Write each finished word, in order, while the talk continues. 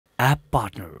App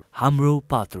partner हाम्रो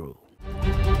पात्रो।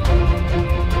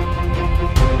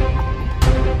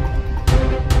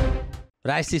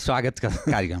 राजेशजी स्वागत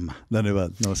कार्यक्रममा।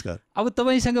 धन्यवाद, नमस्कार। अब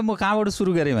तपाईसँग म कहाँबाट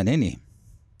सुरु गरेँ भने नि,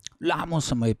 लामो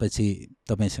समयपछि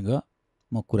तपाईसँग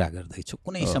म कुरा गर्दैछु।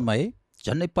 कुनै समय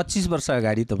झन्डै 25 वर्ष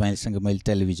अगाडि तपाईसँग मैले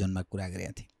टेलिभिजनमा कुरा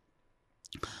गरेको थिएँ।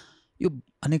 यो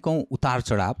अनेकौँ उतार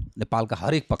चढाव नेपालका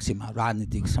हरेक पक्षमा,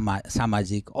 राजनीतिक,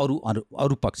 सामाजिक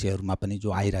अरू पक्षहरूमा पनि जो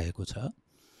आइरहेको छ,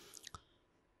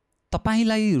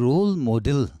 तपाईलाई रोल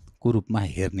मोडेलको रूपमा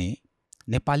हेर्ने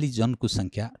नेपाली जनको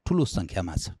सङ्ख्या ठुलो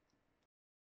सङ्ख्यामा छ।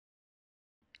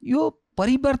 यो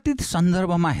परिवर्तित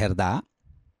सन्दर्भमा हेर्दा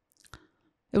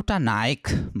एउटा नायक,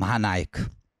 महानायक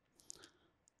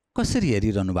कसरी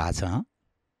हेरिरहनु भएको छ?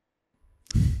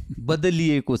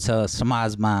 बदलिएको छ,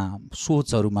 समाजमा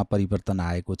सोचहरूमा परिवर्तन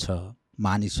आएको छ,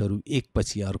 मानिसहरू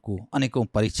एकपछि अर्को अनेकौँ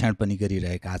परीक्षण पनि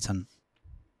गरिरहेका छन्।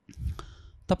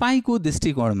 तपाईको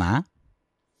दृष्टिकोणमा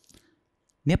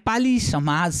नेपाली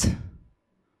समाज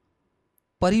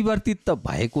परिवर्तित त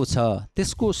भएको छ,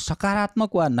 त्यसको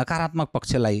सकारात्मक वा नकारात्मक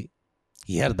पक्षलाई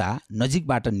हेर्दा,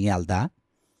 नजिकबाट निहाल्दा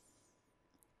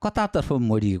कतातर्फ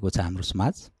मोडिएको छ हाम्रो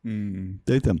समाज?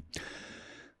 त्यही त,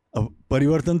 अब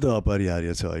परिवर्तन त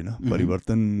अपरिहार्य छ होइन,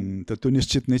 परिवर्तन त त्यो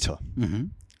निश्चित नै छ।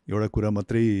 एउटा कुरा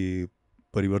मात्रै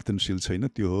परिवर्तनशील छैन,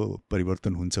 त्यो हो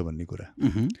परिवर्तन हुन्छ भन्ने कुरा।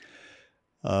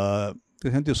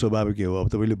 त्यसैले त्यो स्वाभाविक हो। अब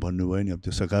तपाईँले भन्नुभयो नि, अब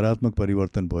त्यो सकारात्मक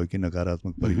परिवर्तन भयो कि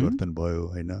नकारात्मक परिवर्तन भयो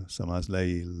होइन,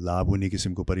 समाजलाई लाभ हुने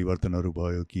किसिमको परिवर्तनहरू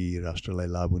भयो कि राष्ट्रलाई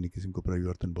लाभ हुने किसिमको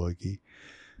परिवर्तन भयो कि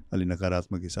अलि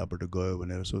नकारात्मक हिसाबबाट गयो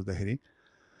भनेर सोच्दाखेरि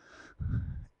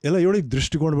यसलाई एउटै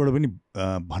दृष्टिकोणबाट पनि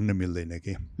भन्न मिल्दैन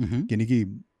कि, किनकि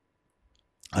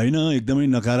होइन एकदमै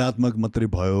नकारात्मक मात्रै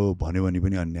भयो भन्यो भने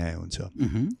पनि अन्याय हुन्छ।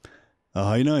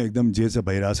 होइन एकदम जे चाहिँ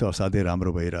भइरहेछ असाध्यै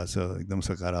राम्रो भइरहेछ, एकदम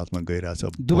सकारात्मक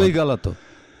गइरहेछ, दुवै गलत हो।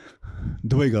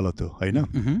 दुवै गलत हो होइन।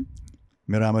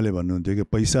 मेरो आमाले भन्नुहुन्थ्यो कि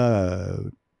पैसा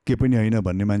के पनि होइन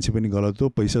भन्ने मान्छे पनि गलत हो,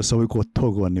 पैसा सबैको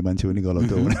थोक भन्ने मान्छे पनि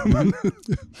गलत हो।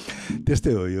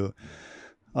 त्यस्तै हो यो।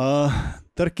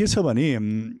 तर के छ भने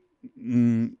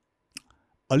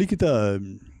अलिकति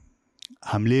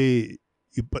हामीले,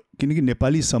 किनकि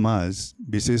नेपाली समाज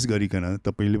विशेष गरिकन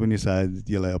तपाईँले पनि सायद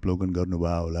यसलाई अवलोकन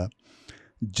गर्नुभयो होला,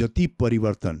 जति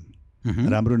परिवर्तन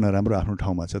राम्रो नराम्रो आफ्नो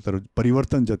ठाउँमा छ, तर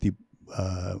परिवर्तन जति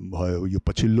भयो यो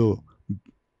पछिल्लो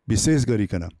विशेष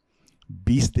गरिकन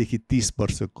 20 देखि 30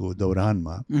 वर्षको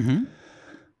दौरानमा,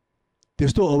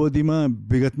 त्यस्तो अवधिमा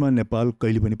विगतमा नेपाल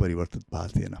कहिले पनि परिवर्तित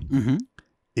भएको थिएन।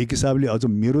 एक हिसाबले अझ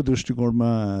मेरो दृष्टिकोणमा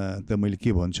त मैले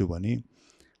के भन्छु भने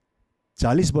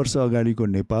 40 वर्ष अगाडिको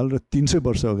नेपाल र 300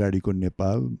 वर्ष अगाडिको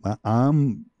नेपालमा आम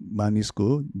मानिसको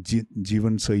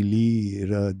जीवनशैली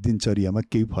र दिनचर्यामा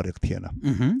केही फरक थिएन।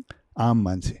 आम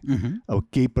मान्छे अब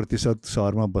केही प्रतिशत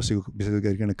सहरमा बसेको, विशेष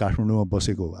गरिकन काठमाडौँमा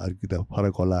बसेको अलिकति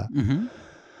फरक होला,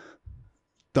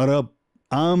 तर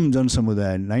आम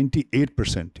जनसमुदाय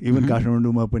 98%, इभन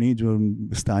काठमाडौँमा पनि जो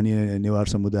स्थानीय नेवार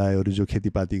समुदायहरू जो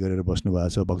खेतीपाती गरेर बस्नुभएको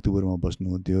छ, भक्तपुरमा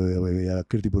बस्नुहुन्थ्यो या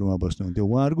कीर्तिपुरमा बस्नुहुन्थ्यो,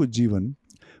 उहाँहरूको जीवन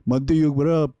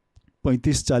मध्ययुगबाट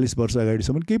 35-40 वर्ष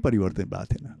अगाडिसम्म केही परिवर्तन भएको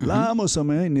थिएन। लामो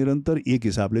समय निरन्तर एक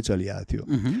हिसाबले चलिआएको थियो।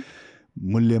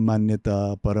 मूल्य मान्यता,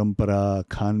 परम्परा,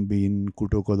 खानबिन,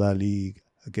 कुटो कोदाली,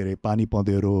 के अरे पानी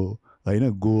पँधेरो होइन,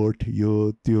 गोठ,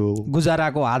 यो त्यो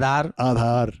गुजाराको आधार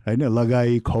होइन,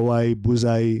 लगाई खवाई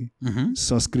बुझाइ,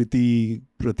 संस्कृति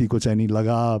प्रतिको चाहिँ नि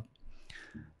लगाव,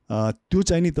 त्यो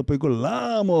चाहिँ नि तपाईँको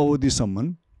लामो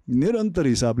अवधिसम्म निरन्तर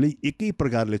हिसाबले एकै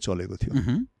प्रकारले चलेको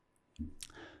थियो।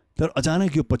 तर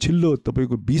अचानक यो पछिल्लो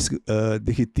तपाईँको 20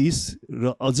 देखि 30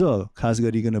 र अझ खास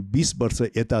गरिकन 20 वर्ष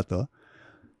यता त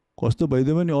कस्तो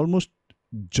भइदियो भने अलमोस्ट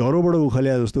जरोबाट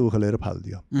उखल्या जस्तो उखलेर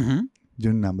फालिदियो।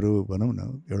 जुन हाम्रो भनौँ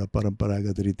न एउटा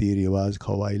परम्परागत रीतिरिवाज,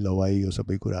 खवाई लवाई, यो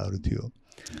सबै कुराहरू थियो,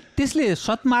 त्यसले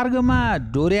सत्मार्गमा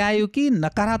डोर्यायो कि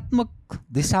नकारात्मक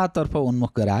दिशातर्फ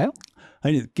उन्मुख गरायो?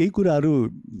 होइन, केही कुराहरू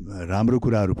राम्रो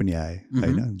कुराहरू पनि आए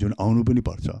होइन, जुन आउनु पनि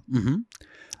पर्छ।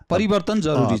 परिवर्तन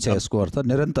जरुरी छ, यसको अर्थ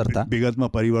निरन्तरता। विगतमा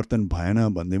परिवर्तन भएन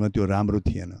भन्दैमा त्यो राम्रो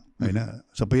थिएन होइन,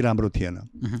 सबै राम्रो थिएन।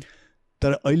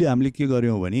 तर अहिले हामीले के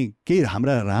गर्यौँ भने केही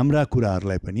हाम्रा राम्रा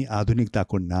कुराहरूलाई पनि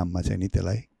आधुनिकताको नाममा चाहिँ नि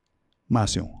त्यसलाई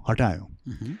मास्यौँ, हटायौँ।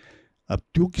 अब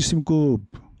त्यो किसिमको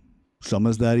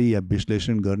समझदारी या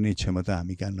विश्लेषण गर्ने क्षमता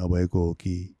हामी कहाँ नभएको हो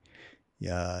कि,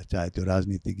 या चाहे त्यो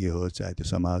राजनीतिज्ञ होस् चाहे त्यो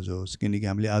समाज होस्, किनकि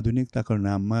हामीले आधुनिकताको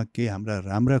नाममा केही हाम्रा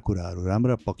राम्रा कुराहरू,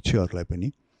 राम्रा पक्षहरूलाई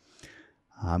पनि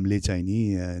हामीले चाहिँ नि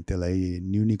त्यसलाई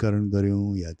न्यूनीकरण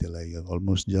गऱ्यौँ या त्यसलाई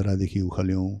अलमोस्ट जरादेखि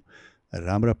उखल्यौँ।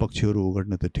 राम्रा पक्षहरू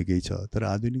ओगट्न त ठिकै छ, तर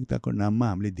आधुनिकताको नाममा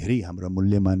हामीले धेरै हाम्रा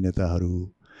मूल्य मान्यताहरू,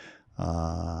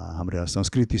 हाम्रा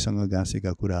संस्कृतिसँग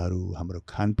गाँसेका कुराहरू, हाम्रो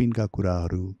खानपिनका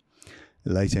कुराहरू,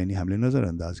 लाई चाहिँ नि हामीले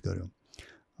नजरअन्दाज गऱ्यौँ।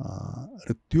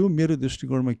 र त्यो मेरो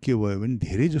दृष्टिकोणमा के भयो भने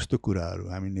धेरै जस्तो कुराहरू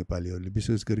हामी नेपालीहरूले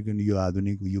विशेष गरिकन यो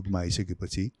आधुनिक युगमा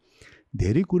आइसकेपछि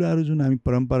धेरै कुराहरू जुन हामी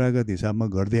परम्परागत हिसाबमा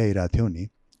गर्दै आइरहेको थियौँ नि,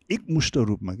 एकमुष्ट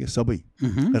रूपमा के सबै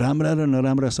राम्रा र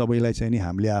नराम्रा सबैलाई चाहिँ नि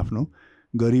हामीले आफ्नो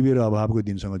गरिबी र अभावको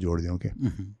दिनसँग जोडिदियौँ के,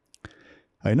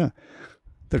 होइन?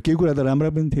 तर केही कुरा त राम्रा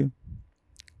पनि थियो,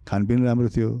 खानपिन राम्रो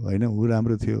थियो, होइन, ऊ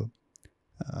राम्रो थियो।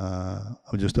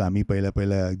 अब जस्तो हामी पहिला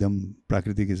एकदम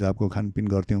प्राकृतिक हिसाबको खानपिन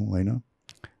गर्थ्यौँ, होइन,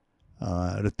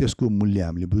 र त्यसको मूल्य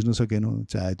हामीले बुझ्न सकेनौँ।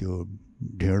 चाहे त्यो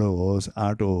ढेँडो होस्,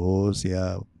 आँटो होस्, या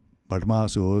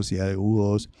भटमास होस्, या ऊ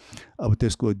होस्, अब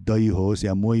त्यसको दही होस्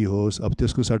या मोही होस्। अब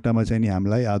त्यसको सट्टामा चाहिँ नि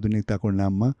हामीलाई आधुनिकताको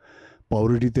नाममा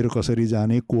पाउरोटीतिर कसरी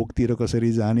जाने, कोकतिर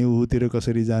कसरी जाने, ऊतिर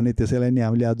कसरी जाने, त्यसैलाई नै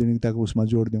हामीले आधुनिकताको उसमा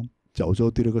जोडिदियौँ,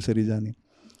 चाउचाउतिर कसरी जाने।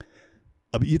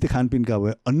 अब यी त खानपिनका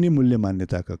भयो। अन्य मूल्य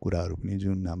मान्यताका कुराहरू पनि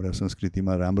जुन हाम्रो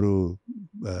संस्कृतिमा राम्रो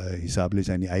हिसाबले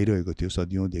चाहिँ नि आइरहेको थियो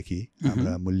सदियौँदेखि,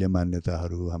 हाम्रा मूल्य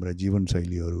मान्यताहरू, हाम्रा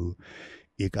जीवनशैलीहरू,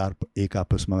 एक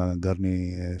आपसमा गर्ने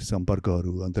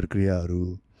सम्पर्कहरू, अन्तर्क्रियाहरू,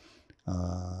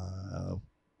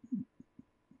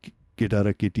 केटा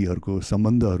र केटीहरूको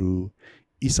सम्बन्धहरू,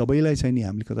 यी सबैलाई चाहिँ नि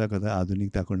हामीले कता कता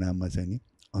आधुनिकताको नाममा चाहिँ नि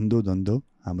अन्धो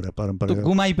हाम्रा परम्परा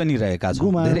गुमाइ पनि रहेका छौँ,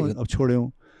 गुमायौँ, अब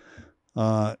छोड्यौँ।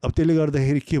 अब त्यसले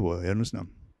गर्दाखेरि के भयो हेर्नुहोस् न,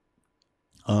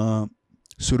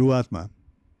 सुरुवातमा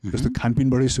जस्तो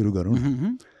खानपिनबाटै सुरु गरौँ।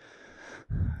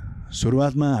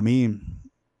 सुरुवातमा हामी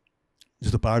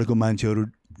जस्तो पहाडको मान्छेहरू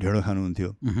ढेँडो खानुहुन्थ्यो,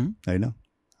 होइन,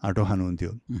 आँटो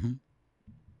खानुहुन्थ्यो।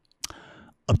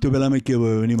 अब त्यो बेलामा के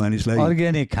भयो भने मानिसलाई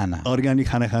अर्ग्यानिक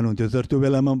खाना खानुहुन्थ्यो। तर त्यो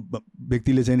बेलामा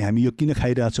व्यक्तिले चाहिँ हामी यो किन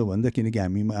खाइरहेछौँ भन्दा किनकि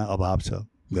हामीमा अभाव छ,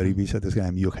 गरिबी छ, त्यस कारण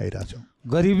हामी यो खाइरहेछौँ।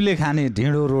 गरिबले खाने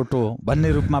ढेँडो रोटो भन्ने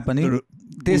रूपमा पनि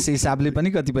त्यस हिसाबले पनि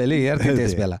कतिपयले हेर्थे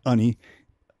त्यस बेला। अनि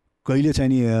कहिले चाहिँ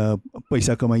नि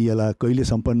पैसा कमाइएला, कहिले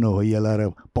सम्पन्न होइएला र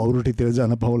पाउरोटीतिर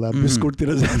जान पाउला, बिस्कुटतिर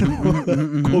जान,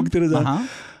 कोकतिर जान।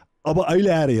 अब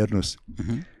अहिले आएर हेर्नुहोस्,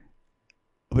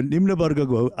 अब निम्न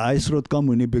वर्गको आय स्रोत कम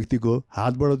हुने व्यक्तिको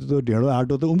हातबाट त ढेँडो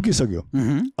आँटो त उम्किसक्यो।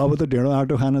 अब त ढेँडो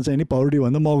आँटो खान चाहिँ नि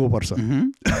पाउरोटीभन्दा महँगो पर्छ।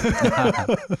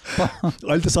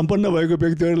 अहिले त सम्पन्न भएको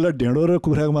व्यक्तिहरूलाई ढेँडो र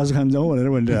कुखुराको मासु खान जाउँ भनेर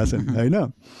भनिरहेछन्, होइन?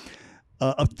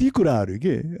 अब ती कुराहरू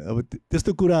के, अब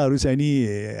त्यस्तो कुराहरू चाहिँ नि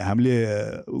हामीले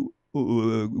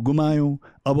गुमायौँ।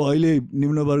 अब अहिले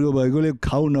निम्न वर्ग भएकोले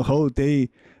खाऊ नखाऊ त्यही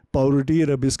पाउरोटी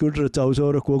र बिस्कुट र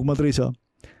चाउचाउ र कोक मात्रै छ।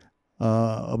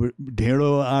 अब ढेँडो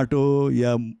आँटो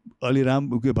या अलि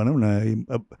के भनौँ न,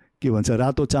 के भन्छ,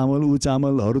 रातो चामल ऊ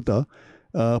चामलहरू त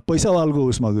पैसावालको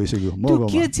उसमा गइसक्यो।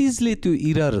 के चिजले त्यो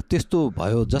इरर त्यस्तो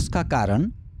भयो जसका कारण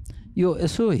यो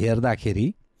यसो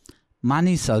हेर्दाखेरि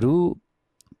मानिसहरू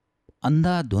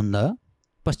अन्धाधुन्ध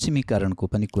पश्चिमीकरणको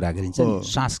पनि कुरा गरिन्छ,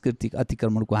 सांस्कृतिक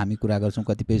अतिक्रमणको हामी कुरा गर्छौँ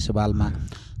कतिपय सवालमा,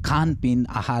 खानपिन,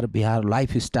 आहार विहार,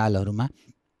 लाइफस्टाइलहरूमा।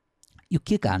 यो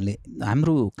के कारणले,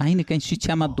 हाम्रो कहीँ न कहीँ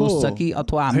शिक्षामा दोष छ कि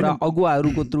अथवा हाम्रा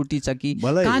अगुवाहरूको त्रुटि छ कि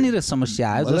कहाँनिर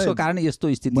समस्या आयो जसको कारण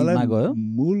यस्तो स्थितिमा गयो?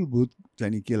 मूलभूत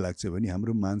चाहिँ के लाग्छ भने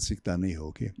हाम्रो मानसिकता नै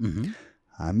हो कि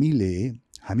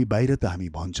हामी बाहिर त हामी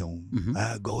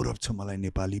भन्छौँ गौरव छ मलाई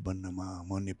नेपाली बन्नमा,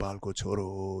 म नेपालको छोरो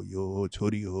हो, यो हो,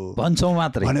 छोरी हो भन्छौँ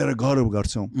मात्रै भनेर गर्व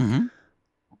गर्छौँ।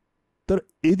 तर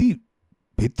यदि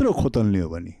भित्र खोतल्ने हो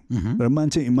भने र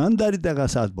मान्छे इमान्दारिताका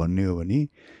साथ भन्ने हो भने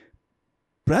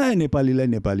प्राय नेपालीलाई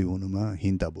नेपाली हुनुमा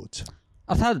हिंता बोध छ।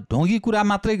 अर्थात् ढोंगी कुरा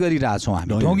मात्रै गरिरहेछौँ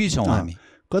हामी, ढोंगी छौँ हामी।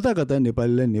 कता कता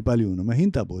नेपालीलाई नेपाली हुनुमा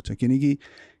हिंता बोध छ। किनकि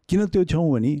किन त्यो छौँ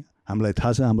भने हामीलाई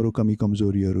थाहा छ हाम्रो कमी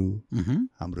कमजोरीहरू,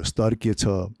 हाम्रो स्तर के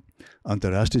छ,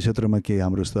 अन्तर्राष्ट्रिय क्षेत्रमा के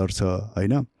हाम्रो स्तर छ,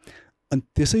 होइन? अनि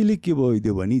त्यसैले के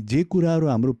भयो भने जे कुराहरू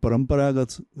हाम्रो परम्परागत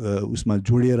उसमा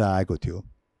जोडिएर आएको थियो,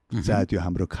 चाहे त्यो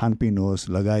हाम्रो खानपिन होस्,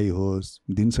 लगाइ होस्,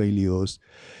 दिनशैली होस्,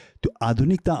 त्यो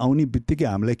आधुनिकता आउने बित्तिकै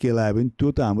हामीलाई के लाग्यो भने त्यो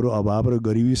त हाम्रो अभाव र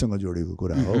गरिबीसँग जोडेको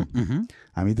कुरा हो,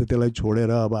 हामी त त्यसलाई छोडेर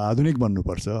अब आधुनिक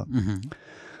बन्नुपर्छ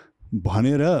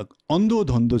भनेर अन्धो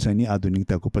धन्धो चाहिँ नि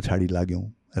आधुनिकताको पछाडि लाग्यौँ।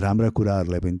 राम्रा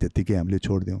कुराहरूलाई पनि त्यत्तिकै हामीले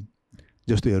छोडिदियौँ।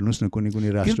 जस्तो हेर्नुहोस् न, कुनै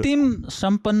राष्ट्र कृत्रिम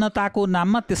सम्पन्नताको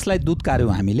नाममा त्यसलाई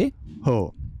दुत्कार्यौँ हामीले। हो,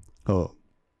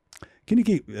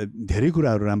 किनकि धेरै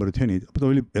कुराहरू राम्रो थियो नि। अब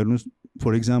तपाईँले हेर्नुहोस्,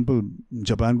 फर इक्जाम्पल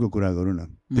जापानको कुरा गरौँ न,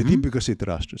 त्यति विकसित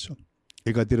राष्ट्र छ।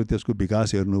 एकातिर त्यसको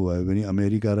विकास हेर्नुभयो भने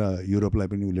अमेरिका र युरोपलाई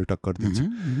पनि उसले टक्कर दिन्छ।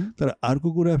 तर अर्को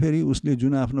कुरा फेरि उसले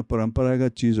जुन आफ्नो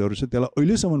परम्परागत चिजहरू छ त्यसलाई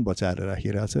अहिलेसम्म बचाएर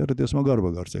राखिरहेछ र त्यसमा गर्व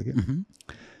गर्छ कि।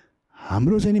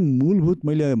 हाम्रो चाहिँ नि मूलभूत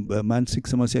मैले मानसिक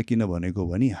समस्या किन भनेको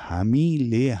भने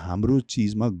हामीले हाम्रो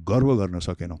चिजमा गर्व गर्न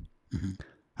सकेनौँ,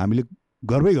 हामीले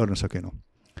गर्वै गर्न सकेनौँ।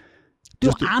 त्यो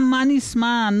आम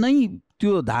मानिसमा नै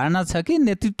त्यो धारणा छ कि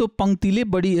नेतृत्व पङ्क्तिले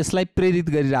बढी यसलाई प्रेरित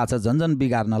गरिरहेछ झन्झन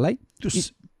बिगार्नलाई। त्यो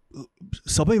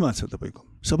सबैमा छ, तपाईँको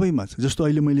सबैमा छ। जस्तो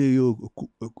अहिले मैले यो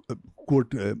कोट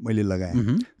मैले लगाएँ,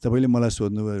 तपाईँले मलाई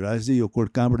सोध्नुभयो राजजी यो कोट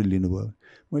कहाँबाट लिनुभयो?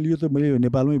 मैले यो त मैले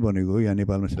नेपालमै बनेको हो, यहाँ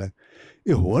नेपालमा सिलाएको।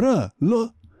 ए हो र, ल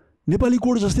नेपाली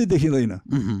कोट जस्तै देखिँदैन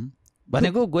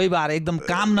भनेको गोही बार एकदम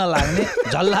काम नलाग्ने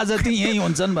झल्ला जति यही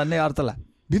हुन्छन् भन्ने अर्थला।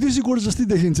 विदेशी कोट जस्तै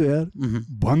देखिन्छ यार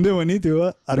भन्दै भने त्यो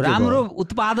राम्रो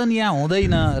उत्पादन यहाँ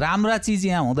हुँदैन, राम्रा चिज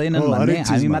यहाँ हुँदैनन् भन्ने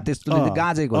हामीमा त्यस्तोले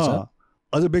गाँजेको छ।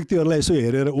 अझ व्यक्तिहरूलाई यसो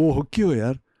हेरेर ओ हो के हो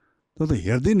यार त त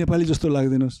हेर्दै नेपाली जस्तो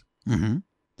लाग्दैनस्,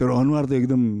 तर अनुहार त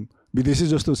एकदम विदेशी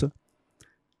जस्तो छ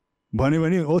भन्यो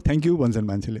भने ओ थ्याङ्क यू भन्छन्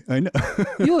मान्छेले होइन।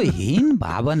 यो हीन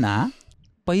भावना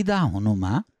पैदा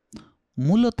हुनुमा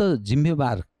मूलत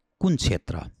जिम्मेवार कुन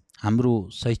क्षेत्र? हाम्रो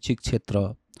शैक्षिक क्षेत्र,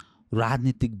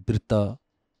 राजनीतिक वृत्त,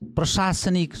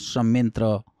 प्रशासनिक संयन्त्र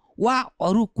वा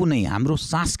अरू कुनै हाम्रो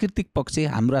सांस्कृतिक पक्ष,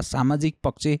 हाम्रा सामाजिक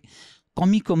पक्ष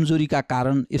कमी कमजोरीका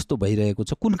कारण यस्तो भइरहेको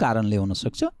छ? कुन कारणले हुन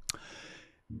सक्छ?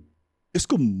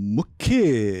 यसको मुख्य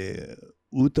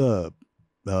ऊ त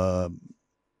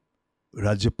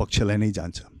राज्य पक्षलाई नै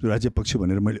जान्छ। राज्य पक्ष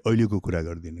भनेर मैले अहिलेको कुरा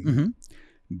गर्दिनँ,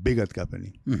 विगतका पनि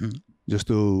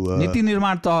जस्तो नीति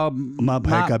निर्माण तहमा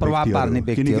भएका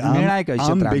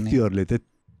व्यक्तिहरूले त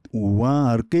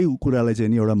उहाँहरूकै कुरालाई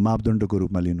चाहिँ नि एउटा मापदण्डको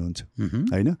रूपमा लिनुहुन्छ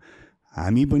होइन।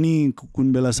 हामी पनि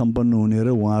कुन बेला सम्पन्न हुने र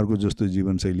उहाँहरूको जस्तो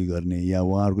जीवनशैली गर्ने या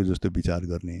उहाँहरूको जस्तो विचार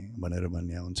गर्ने भनेर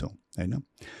भन्ने हुन्छौँ होइन।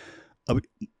 अब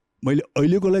मैले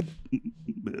अहिलेकोलाई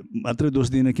मात्र दोष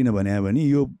दिनँ किन भने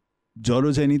यो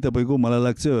ज्वरो चाहिँ नि तपाईँको मलाई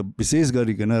लाग्छ विशेष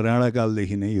गरिकन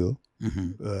राणाकालदेखि नै यो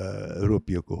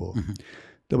रोपिएको हो।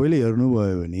 तपाईँले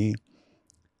हेर्नुभयो भने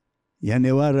यहाँ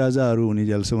नेवार राजाहरू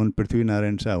हुनेजेलसम्म,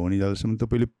 पृथ्वीनारायण शाह हुनेजेलसम्म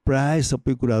तपाईँले प्राय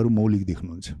सबै कुराहरू मौलिक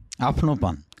देख्नुहुन्छ।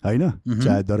 आफ्नोपन होइन,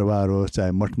 चाहे दरबार होस्,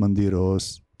 चाहे मठ मन्दिर होस्,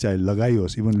 चाहे लगाई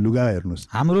होस्, इभन लुगा हेर्नुहोस्,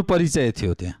 हाम्रो परिचय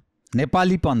थियो त्यहाँ,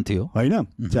 नेपालीपन थियो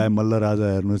होइन। चाहे मल्ल राजा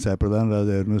हेर्नुहोस्, चाहे प्रधान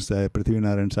राजा हेर्नुहोस्, चाहे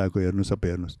पृथ्वीनारायण शाहको हेर्नुहोस्, सबै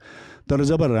हेर्नुहोस्। तर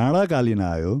जब राणाकालीन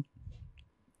आयो,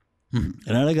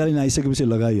 राणाकालीन आइसकेपछि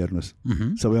लगाई हेर्नुहोस्,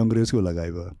 सबै अङ्ग्रेजको लगाई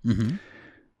भयो।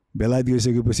 बेलायत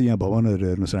गइसकेपछि यहाँ भवनहरू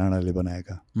हेर्नुहोस् राणाले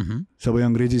बनाएका, सबै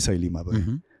अङ्ग्रेजी शैलीमा भयो।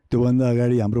 त्योभन्दा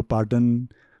अगाडि हाम्रो पाटन,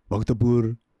 भक्तपुर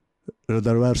र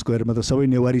दरबार स्क्वायरमा त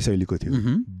सबै नेवारी शैलीको थियो,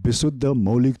 विशुद्ध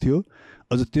मौलिक थियो।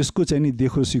 अझ त्यसको चाहिँ नि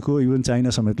देखो सिखो इभन चाइना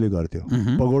समेतले गर्थ्यो।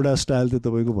 पगोडा स्टाइल त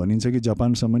तपाईँको भनिन्छ कि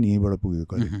जापानसम्म यहीँबाट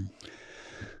पुगेको अरे।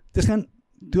 त्यस कारण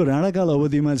त्यो राणाकाल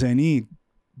अवधिमा चाहिँ नि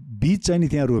बीज चाहिँ नि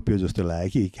त्यहाँ रोप्यो जस्तो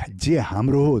लाग्यो कि जे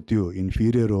हाम्रो हो त्यो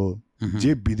इन्फिरियर हो,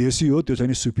 जे विदेशी हो त्यो चाहिँ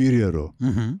नि सुपिरियर हो।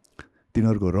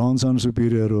 तिनीहरूको रहनसहन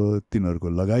सुपिरियर हो, तिनीहरूको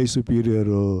लगाई सुपिरियर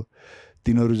हो।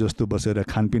 तिनीहरू जस्तो बसेर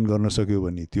खानपिन गर्न सक्यो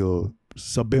भने त्यो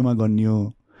सभ्यमा गनियो।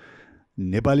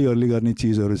 नेपालीहरूले गर्ने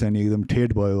चिजहरू चाहिँ एकदम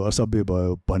ठेट भयो, असभ्य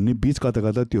भयो भन्ने बीच कता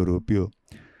कता त्यो रोप्यो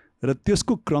र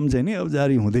त्यसको क्रम चाहिँ नि अब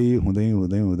जारी हुँदै हुँदै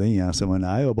हुँदै हुँदै यहाँसम्म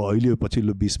आयो। अब अहिले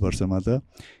पछिल्लो 20 वर्षमा त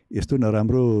यस्तो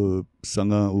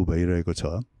नराम्रोसँग ऊ भइरहेको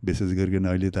छ। विशेष गरिकन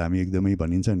अहिले त हामी एकदमै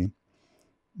भनिन्छ नि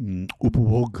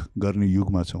उपभोग गर्ने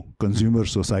युगमा छौँ, कन्ज्युमर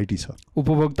सोसाइटी छ,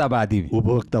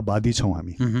 उपभोक्तावादी छौँ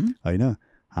हामी होइन।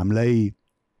 हामीलाई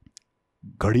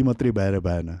घडी मात्रै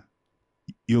भएन,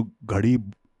 यो घडी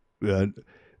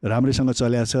राम्रैसँग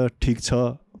चल्या छ, ठिक छ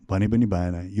भने पनि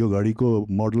भएन। यो घडीको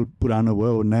मोडल पुरानो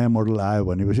भयो, नयाँ मोडल आयो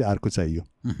भनेपछि अर्को चाहियो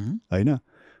होइन।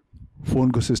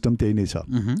 फोनको सिस्टम त्यही नै छ,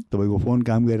 तपाईँको फोन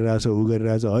काम गरिरहेछ, ऊ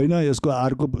गरिरहेछ होइन, यसको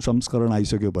अर्को संस्करण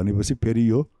आइसक्यो भनेपछि फेरि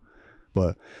यो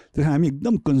भयो। त्यस हामी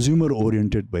एकदम कन्ज्युमर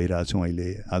ओरिएन्टेड भइरहेछौँ अहिले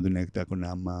आधुनिकताको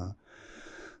नाममा।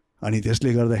 अनि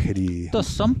त्यसले गर्दाखेरि त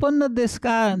सम्पन्न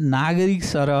देशका नागरिक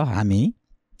सर हामी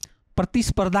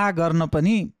प्रतिस्पर्धा गर्न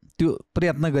पनि त्यो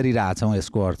प्रयत्न गरिरहेछौँ।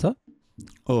 यसको अर्थ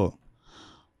हो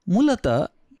मूलत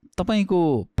तपाईँको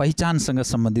पहिचानसँग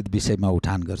सम्बन्धित विषयमा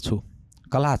उठान गर्छु।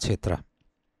 कला क्षेत्र,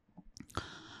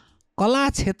 कला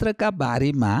क्षेत्रका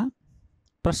बारेमा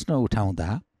प्रश्न उठाउँदा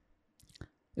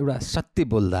एउटा सत्य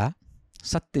बोल्दा,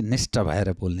 सत्यनिष्ठ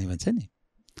भएर बोल्ने भन्छ नि,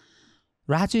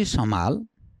 राजेश हमाल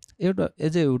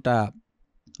एउटा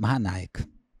महानायक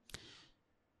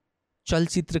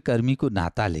चलचित्रकर्मीको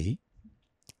नाताले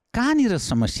कहाँनिर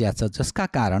समस्या छ जसका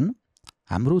कारण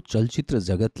हाम्रो चलचित्र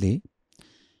जगतले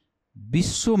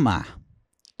विश्वमा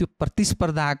त्यो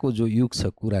प्रतिस्पर्धाको जो युग छ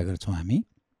कुरा गर्छौँ हामी,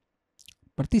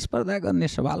 प्रतिस्पर्धा गर्ने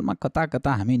सवालमा कता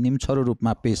कता हामी निम्छरो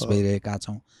रूपमा पेश भइरहेका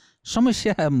छौँ।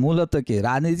 समस्या मूलत के?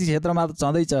 राजनीति क्षेत्रमा त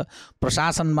छँदैछ,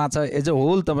 प्रशासनमा छ, एज अ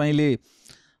होल तपाईँले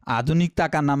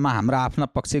आधुनिकताका नाममा हाम्रा आफ्ना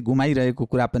पक्ष गुमाइरहेको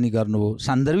कुरा पनि गर्नुभयो,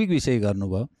 सान्दर्भिक विषय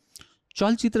गर्नुभयो।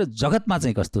 चलचित्र जगतमा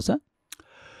चाहिँ कस्तो छ?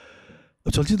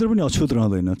 चलचित्र पनि अछुत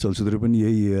रहँदैन, चलचित्र पनि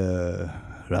यही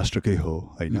राष्ट्रकै हो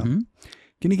होइन।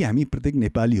 किनकि हामी प्रत्येक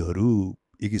नेपालीहरू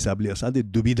एक हिसाबले असाध्यै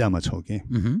दुविधामा छौँ कि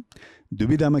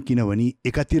दुविधामा किनभने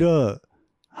एकातिर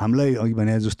हामीलाई अघि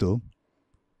भने जस्तो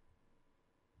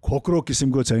खोक्रो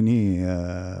किसिमको चाहिँ नि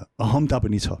अहमता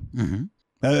पनि छ।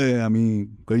 हामी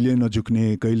कहिले नझुक्ने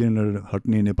कहिले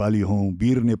नहट्ने नेपाली हौँ,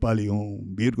 वीर नेपाली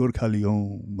हौँ, वीर गोर्खाली हौँ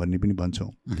भन्ने पनि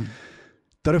भन्छौँ।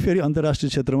 तर फेरि अन्तर्राष्ट्रिय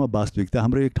क्षेत्रमा वास्तविकता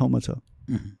हाम्रो एक ठाउँमा छ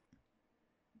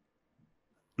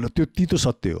र त्यो तितो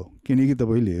सत्य हो। किनकि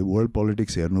तपाईँले वर्ल्ड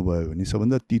पोलिटिक्स हेर्नुभयो भने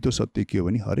सबभन्दा तितो सत्य के हो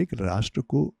भने हरेक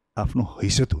राष्ट्रको आफ्नो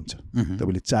हैसियत हुन्छ,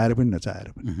 तपाईँले चाहेर पनि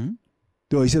नचाहेर पनि।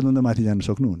 त्यो हैसियतभन्दा माथि जान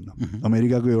सक्नुहुन्न।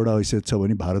 अमेरिकाको एउटा हैसियत छ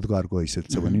भने भारतको अर्को हैसियत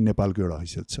छ भने नेपालको एउटा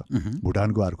हैसियत छ,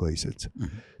 भुटानको अर्को हैसियत छ।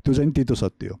 त्यो चाहिँ तितो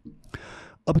सत्य हो।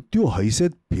 अब त्यो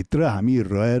हैसियतभित्र हामी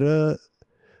रहेर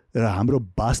र हाम्रो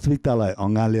वास्तविकतालाई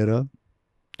अँगालेर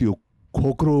त्यो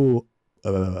खोक्रो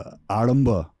आडम्ब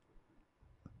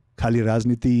खालि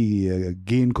राजनीति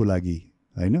गेनको लागि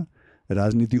होइन,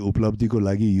 राजनीति उपलब्धिको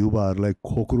लागि युवाहरूलाई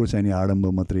खोक्रो चाहिँ नि आडम्ब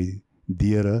मात्रै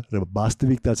दिएर र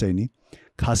वास्तविकता चाहिँ नि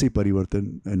खासै परिवर्तन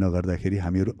नगर्दाखेरि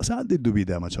हामीहरू असाध्यै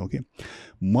दुविधामा छौँ। कि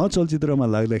म चलचित्रमा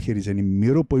लाग्दाखेरि चाहिँ नि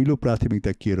मेरो पहिलो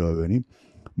प्राथमिकता के रह्यो भने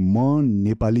म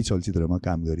नेपाली चलचित्रमा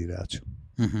काम गरिरहेको छु।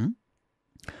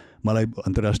 मलाई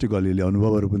अन्तर्राष्ट्रिय अलिअलि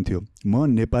अनुभवहरू पनि थियो। म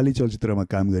नेपाली चलचित्रमा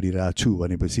काम गरिरहेको छु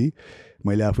भनेपछि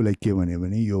मैले आफूलाई के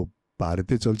भने यो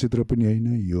भारतीय चलचित्र पनि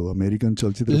होइन, यो अमेरिकन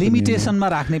चलचित्र लिमिटेसनमा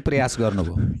राख्ने प्रयास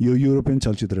गर्नुभयो, यो युरोपियन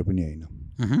चलचित्र पनि होइन,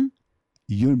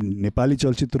 यो नेपाली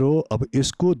चलचित्र हो। अब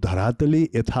यसको धरातले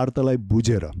यथार्थलाई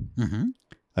बुझेर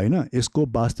होइन, यसको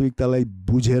वास्तविकतालाई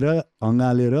बुझेर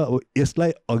अँगालेर अब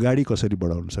यसलाई अगाडि कसरी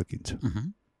बढाउन सकिन्छ।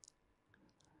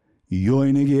 यो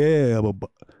होइन कि अब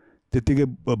त्यतिकै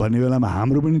भन्ने बेलामा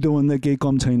हाम्रो पनि त्योभन्दा केही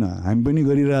कम छैन, हामी पनि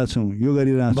गरिरहेछौँ, यो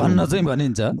गरिरहेछौँ भन्न चाहिँ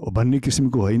भनिन्छ भन्ने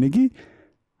किसिमको होइन कि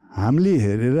हामीले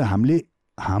हेरेर हामीले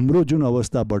हाम्रो जुन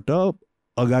अवस्थाबाट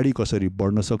अगाडि कसरी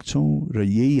बढ्न सक्छौँ र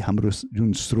यही हाम्रो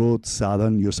जुन स्रोत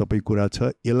साधन यो सबै कुरा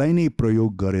छ यसलाई नै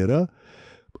प्रयोग गरेर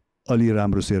अलि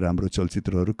राम्रो से राम्रो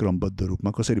चलचित्रहरू क्रमबद्ध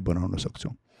रूपमा कसरी बनाउन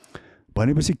सक्छौँ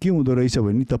भनेपछि के हुँदो रहेछ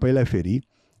भने तपाईँलाई फेरि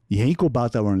यहीँको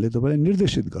वातावरणले तपाईँलाई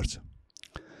निर्देशित गर्छ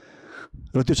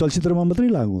र त्यो चलचित्रमा मात्रै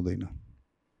लागु हुँदैन।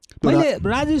 मैले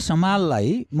राजेश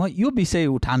हमाललाई म यो विषय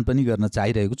उठान पनि गर्न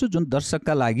चाहिरहेको छु जुन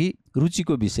दर्शकका लागि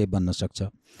रुचिको विषय बन्न सक्छ।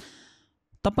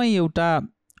 तपाईँ एउटा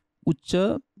उच्च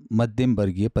मध्यम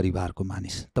वर्गीय परिवारको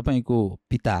मानिस, तपाईँको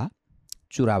पिता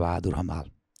चुराबहादुर हमाल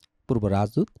पूर्व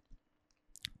राजदूत,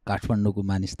 काठमाडौँको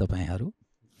मानिस तपाईँहरू,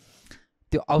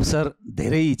 त्यो अवसर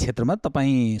धेरै क्षेत्रमा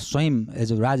तपाईँ स्वयं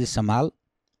एज राजेश हमाल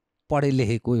पढे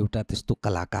लेखेको एउटा त्यस्तो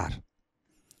कलाकार,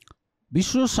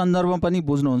 विश्व सन्दर्भमा पनि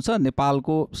बुझ्नुहुन्छ,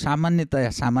 नेपालको सामान्यतया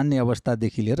सामान्य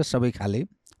अवस्थादेखि लिएर सबै खाले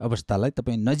अवस्थालाई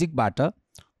तपाईँ नजिकबाट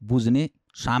बुझ्ने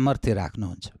सामर्थ्य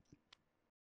राख्नुहुन्छ।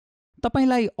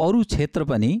 तपाईँलाई अरू क्षेत्र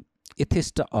पनि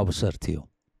यथेष्ट अवसर थियो,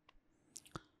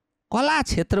 कला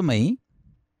क्षेत्रमै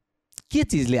के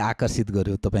चिजले आकर्षित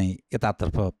गर्यो तपाईँ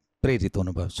यतातर्फ प्रेरित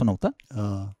हुनुभयो, सुनौ त।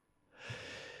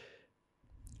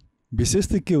 विशेष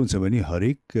त के हुन्छ भने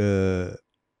हरेक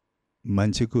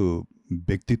मान्छेको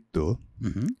व्यक्तित्व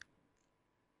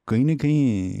कहीँ न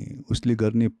कहीँ उसले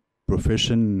गर्ने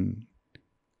प्रोफेसनको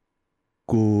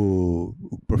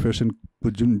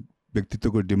जुन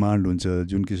व्यक्तित्वको डिमान्ड हुन्छ,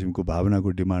 जुन किसिमको भावनाको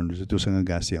डिमान्ड हुन्छ त्योसँग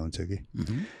गाँसिया हुन्छ कि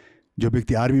जो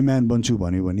व्यक्ति आर्मी म्यान बन्छु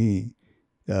भन्यो भने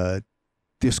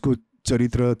त्यसको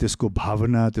चरित्र, त्यसको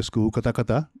भावना, त्यसको कता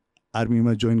कता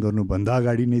आर्मीमा जोइन गर्नुभन्दा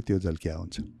अगाडि नै त्यो झल्किया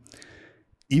हुन्छ।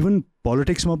 इभन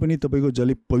पोलिटिक्समा पनि तपाईँको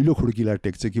जसले पहिलो खुड्किला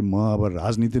टेक्छ कि म अब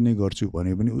राजनीति नै गर्छु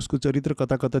भन्यो भने उसको चरित्र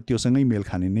कता कता त्योसँगै मेल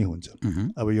खाने नै हुन्छ।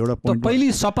 अब एउटा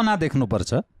पहिले सपना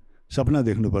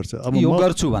देख्नुपर्छ, अब यो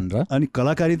गर्छु भनेर। अनि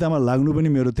कलाकारितामा लाग्नु पनि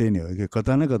मेरो त्यही नै हो कि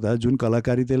कता न कता जुन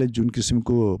कलाकारिताले जुन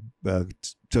किसिमको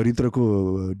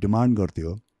चरित्रको डिमान्ड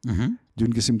गर्थ्यो,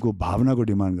 जुन किसिमको भावनाको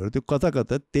डिमान्ड गर्थ्यो, कता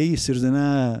कता त्यही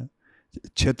सिर्जना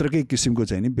क्षेत्रकै किसिमको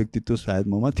चाहिँ नि व्यक्तित्व सायद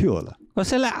ममा थियो होला।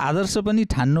 कसैलाई आदर्श पनि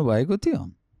ठान्नु भएको थियो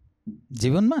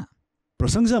जीवनमा?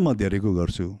 प्रशंसा म धेरैको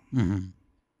गर्छु,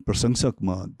 प्रशंसक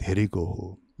म धेरैको हो,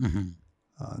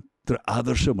 तर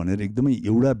आदर्श भनेर एकदमै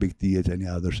एउटा व्यक्ति चाहिँ नि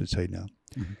आदर्श छैन।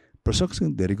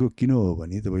 प्रशंसक धेरैको किन हो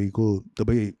भने तपाईँ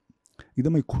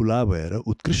एकदमै खुला भएर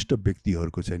उत्कृष्ट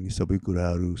व्यक्तिहरूको चाहिँ नि सबै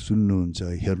कुराहरू सुन्नुहुन्छ,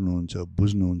 हेर्नुहुन्छ,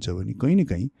 बुझ्नुहुन्छ भने कहीँ न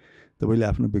कहीँ तपाईँले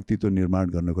आफ्नो व्यक्तित्व निर्माण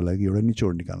गर्नको लागि एउटा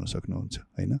निचोड निकाल्न सक्नुहुन्छ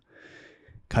होइन,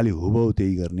 खालि हुबहु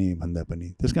त्यही गर्ने भन्दा पनि।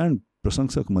 त्यस कारण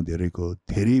प्रशंसक म धेरै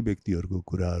व्यक्तिहरूको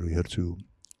कुराहरू हेर्छु,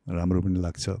 राम्रो पनि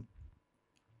लाग्छ,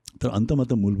 तर अन्तमा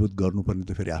त मूलभूत गर्नुपर्ने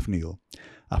त फेरि आफ्नै हो,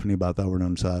 आफ्नै वातावरण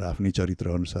अनुसार, आफ्नै चरित्र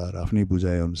अनुसार, आफ्नै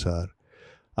बुझाइअनुसार,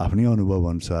 आफ्नै अनुभव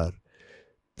अनुसार।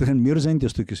 त्यस कारण मेरो चाहिँ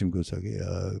त्यस्तो किसिमको छ कि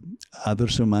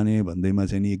आदर्श माने भन्दैमा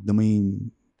चाहिँ नि एकदमै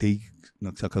त्यही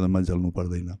नक्सा कदममा जल्नु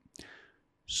पर्दैन,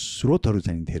 स्रोतहरू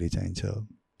चाहिँ धेरै चाहिन्छ।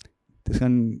 त्यस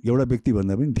कारण एउटा व्यक्ति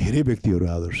भन्दा पनि धेरै व्यक्तिहरू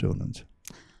आदर्श हुनुहुन्छ।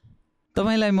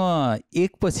 तपाईलाई म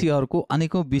एकपछि अर्को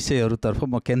अनेकौं विषयहरूतर्फ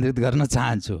म केन्द्रित गर्न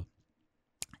चाहन्छु।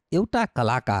 एउटा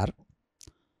कलाकार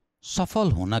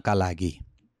सफल हुनका लागि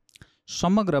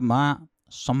समग्रमा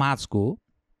समाजको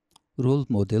रोल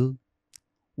मोडेल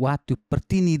वा त्यो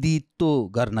प्रतिनिधित्व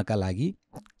गर्नका लागि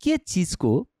के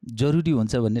चिजको जरुरी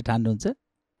हुन्छ भन्ने ठान्नुहुन्छ?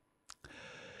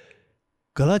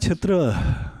 कला क्षेत्र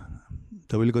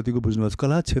तपाईँले कतिको बुझ्नुभएको छ?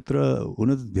 कला क्षेत्र हुन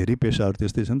त धेरै पेसाहरू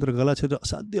त्यस्तै छन्, तर कला क्षेत्र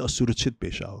असाध्यै असुरक्षित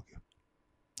पेसा हो कि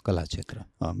कला क्षेत्र,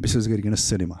 विशेष गरिकन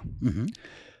सिनेमा।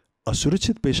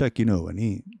 असुरक्षित पेसा किन हो भने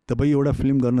तपाईँ एउटा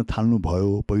फिल्म गर्न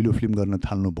थाल्नुभयो, पहिलो फिल्म गर्न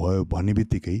थाल्नुभयो भन्ने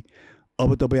बित्तिकै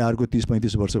अब तपाईँ अर्को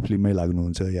 30-35 वर्ष फिल्ममै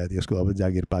लाग्नुहुन्छ, या यसको अब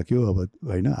जागिर पाक्यो, अब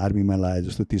होइन आर्मीमा लाए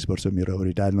जस्तो 30 वर्ष मेरो अब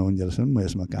रिटायर नहुन्जेलसम्म म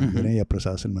यसमा काम गरेँ, या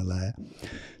प्रशासनमा लाएँ,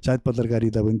 सायद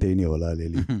पत्रकारिता पनि त्यही नै होला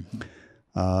अलिअलि।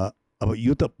 अब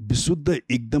यो त विशुद्ध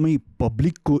एकदमै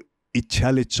पब्लिकको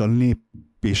इच्छाले चल्ने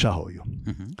पेसा हो यो।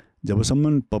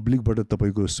 जबसम्म पब्लिकबाट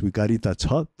तपाईँको स्वीकारिता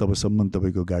छ तबसम्म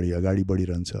तपाईँको गाडी अगाडि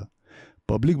बढिरहन्छ।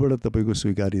 पब्लिकबाट तपाईँको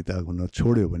स्वीकारिता हुन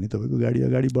छोड्यो भने तपाईँको गाडी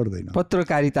अगाडि बढ्दैन।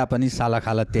 पत्रकारिता पनि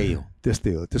सालाखाला त्यही हो,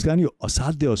 त्यस्तै हो। त्यस कारण यो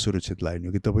असाध्य असुरक्षित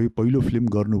लाग्यो कि तपाईँ पहिलो फिल्म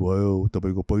गर्नुभयो,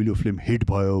 तपाईँको पहिलो फिल्म हिट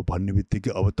भयो भन्ने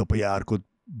बित्तिकै अब तपाईँ अर्को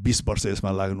 20 वर्ष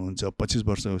यसमा लाग्नुहुन्छ, 25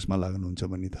 वर्ष यसमा लाग्नुहुन्छ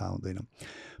भन्ने थाहा हुँदैन।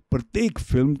 प्रत्येक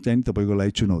फिल्म चाहिँ तपाईँको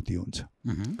लागि चुनौती हुन्छ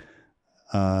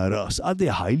र असाध्यै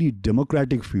हाइली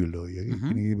डेमोक्रेटिक फिल्ड हो यो,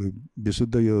 किनकि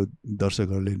विशुद्ध यो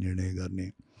दर्शकहरूले निर्णय गर्ने।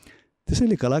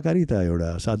 त्यसैले कलाकारिता एउटा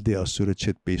असाध्यै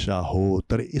असुरक्षित पेसा हो,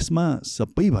 तर यसमा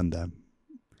सबैभन्दा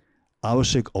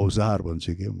आवश्यक औजार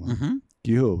भन्छु कि म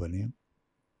के हो भने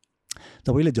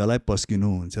तपाईँले जसलाई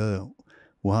पस्किनुहुन्छ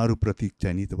उहाँहरूप्रति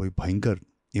चाहिँ नि तपाईँ भयङ्कर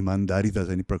इमान्दारिता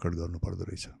चाहिँ प्रकट गर्नुपर्दो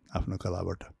रहेछ आफ्नो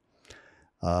कलाबाट।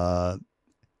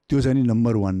 त्यो चाहिँ नि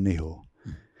नम्बर 1 नै हो।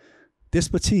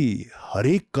 त्यसपछि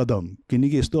हरेक कदम,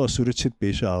 किनकि यस्तो असुरक्षित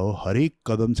पेसा हो, हरेक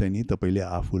कदम चाहिँ नि तपाईँले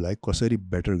आफूलाई कसरी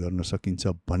बेटर गर्न सकिन्छ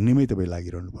भन्नेमै तपाईँ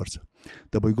लागिरहनुपर्छ।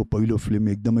 तपाईँको पहिलो फिल्म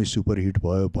एकदमै सुपरहिट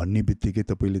भयो भन्ने बित्तिकै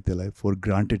तपाईँले त्यसलाई फर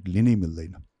ग्रान्टेड लिनै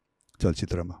मिल्दैन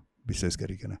चलचित्रमा। विशेष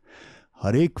गरिकन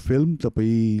हरेक फिल्म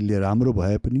तपाईँले राम्रो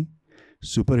भए पनि,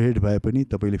 सुपरहिट भए पनि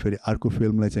तपाईँले फेरि अर्को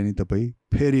फिल्मलाई चाहिँ नि तपाईँ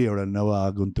फेरि एउटा नव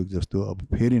आगन्तुक जस्तो अब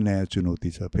फेरि नयाँ चुनौती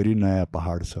छ, फेरि नयाँ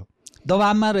पहाड छ,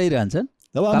 दबाबमा रहिरहन्छन्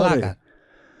कलाकार।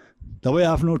 तपाईँ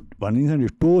आफ्नो भनिन्छ नि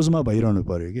टोजमा भइरहनु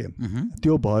पऱ्यो कि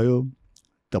त्यो भयो।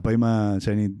 तपाईँमा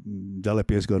चाहिँ नि जसलाई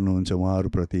पेस गर्नुहुन्छ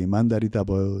उहाँहरूप्रति इमान्दारिता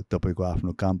भयो, तपाईँको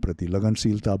आफ्नो कामप्रति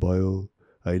लगनशीलता भयो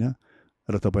होइन,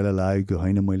 र तपाईँलाई लाग्यो कि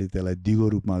होइन मैले त्यसलाई दिगो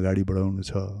रूपमा अगाडि बढाउनु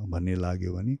छ भन्ने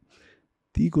लाग्यो भने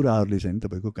ती कुराहरूले चाहिँ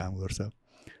तपाईँको काम गर्छ।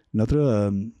 नत्र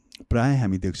प्रायः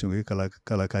हामी देख्छौँ कि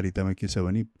कलाकारितामा के छ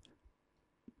भने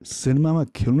सिनेमामा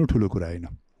खेल्नु ठुलो कुरा होइन।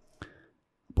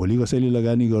 भोलि कसैले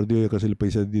लगानी गरिदियो या कसैले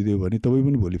पैसा दिइदियो भने तपाईँ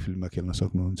पनि भोलि फिल्ममा खेल्न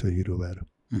सक्नुहुन्छ हिरो भएर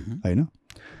होइन।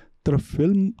 तर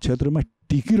फिल्म क्षेत्रमा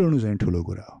टिकिरहनु चाहिँ ठुलो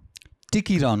कुरा हो।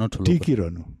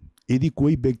 टिकिरहनु यदि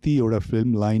कोही व्यक्ति एउटा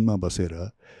फिल्म लाइनमा बसेर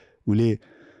उसले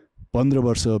 15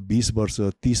 वर्ष, 20 वर्ष,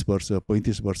 30 वर्ष,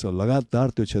 35 वर्ष लगातार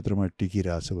त्यो क्षेत्रमा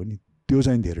टिकिरहेछ भने त्यो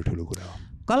चाहिँ धेरै ठुलो कुरा हो।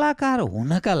 कलाकार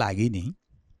हुनका लागि नि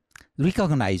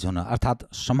रिकग्नाइज हुन, अर्थात्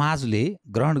समाजले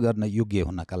ग्रहण गर्न योग्य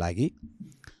हुनका लागि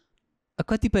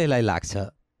कतिपयलाई लाग्छ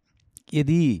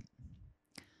यदि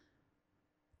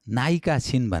नायिका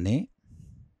छिन् भने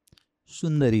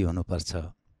सुन्दरी हुनुपर्छ,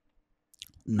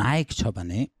 नायक छ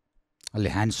भने अलि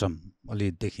ह्यान्डसम,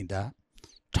 अलि देखिँदा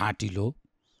ठाटिलो,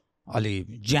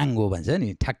 अलि ज्याङ्गो भन्छ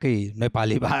नि, ठ्याक्कै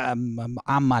नेपाली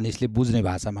आम मानिसले बुझ्ने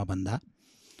भाषामा भन्दा।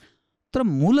 तर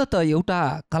मूलत एउटा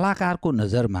कलाकारको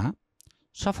नजरमा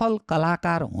सफल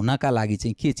कलाकार हुनका लागि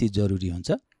चाहिँ के चिज जरुरी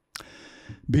हुन्छ?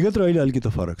 विगत र अहिले अलिकति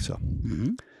फरक छ।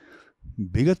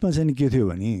 विगतमा चाहिँ के थियो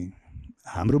भने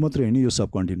हाम्रो मात्रै होइन, यो सब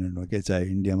कन्टिनेन्टमा के चाहे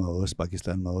इन्डियामा होस्,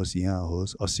 पाकिस्तानमा होस्, यहाँ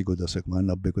होस्, 80 को दशकमा,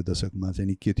 90 को दशकमा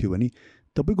चाहिँ के थियो भने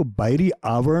तपाईँको बाहिरी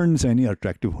आवरण चाहिँ नि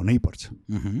एट्र्याक्टिभ हुनैपर्छ।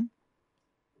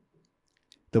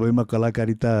 तपाईँमा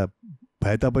कलाकारिता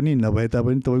भए तापनि नभए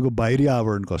तापनि तपाईँको बाहिरी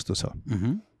आवरण कस्तो छ,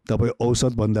 तपाईँ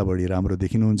औसतभन्दा बढी राम्रो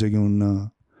देखिनुहुन्छ कि हुन्न,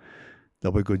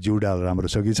 तपाईँको जिउडाल राम्रो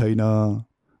छ कि छैन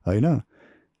होइन,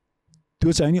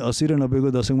 त्यो चाहिँ नि 80 र 90 को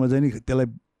दशकमा चाहिँ नि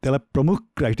त्यसलाई प्रमुख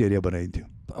क्राइटेरिया बनाइन्थ्यो।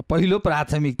 पहिलो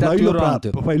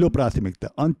प्राथमिकता।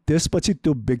 अनि त्यसपछि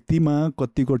त्यो व्यक्तिमा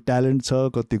कतिको ट्यालेन्ट छ,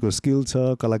 कतिको स्किल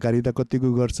छ, कलाकारिता कतिको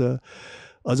गर्छ।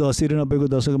 अझ 80 र 90 को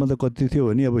दशकमा त कति थियो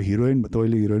भने अब हिरोइन,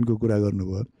 तपाईँले हिरोइनको कुरा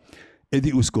गर्नुभयो,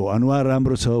 यदि उसको अनुहार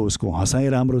राम्रो छ, उसको हँसाइ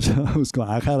राम्रो छ, उसको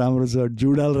आँखा राम्रो छ,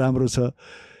 जिउडाल राम्रो छ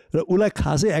र उसलाई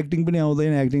खासै एक्टिङ पनि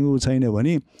आउँदैन, एक्टिङ ऊ छैन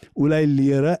भने उसलाई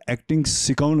लिएर एक्टिङ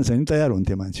सिकाउन चाहिँ तयार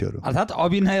हुन्थे मान्छेहरू। अर्थात्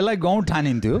अभिनयलाई गाउँ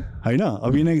ठानिन्थ्यो होइन,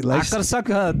 अभिनयलाई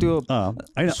आकर्षक त्यो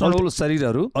होइन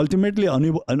शरीरहरू। अल्टिमेटली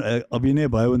अभिनय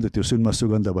भयो भने त त्यो सुनमा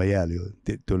सुगन्ध भइहाल्यो,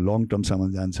 त्यो लङ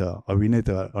टर्मसम्म जान्छ, अभिनय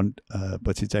त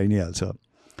पछि चाहिँ नै हाल्छ,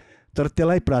 तर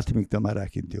त्यसलाई प्राथमिकतामा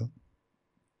राखिन्थ्यो।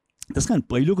 त्यस कारण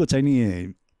पहिलोको चाहिँ नि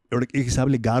एउटा एक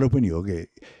हिसाबले गाह्रो पनि हो कि।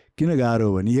 किन गाह्रो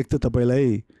हो भने एक त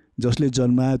तपाईँलाई जसले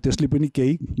जन्मायो त्यसले पनि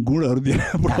केही गुणहरू दिएर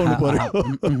पढाउनु पर्यो,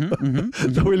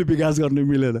 तपाईँले विकास गर्नु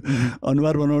मिलेन,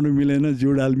 अनुहार बनाउनु मिलेन,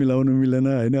 जिउडाल मिलाउनु मिलेन,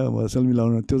 होइन मसल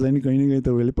मिलाउनु, त्यो चाहिँ नि कहीँ न कहीँ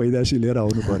तपाईँले पैदासी लिएर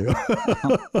आउनु पर्यो।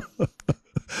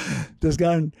 त्यस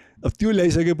कारण अब त्यो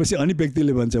ल्याइसकेपछि अनि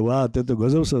व्यक्तिले भन्छ वा त्यो त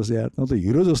गजब छ यार, त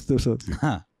हिरो जस्तो छ,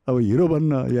 अब हिरो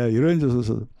बन्न या हिरोइन जस्तो छ।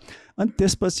 अनि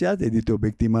त्यस पश्चात यदि त्यो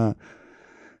व्यक्तिमा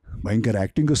भयङ्कर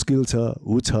एक्टिङको स्किल छ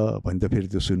ऊ छ भने त फेरि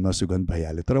त्यो सुनमा सुगन्ध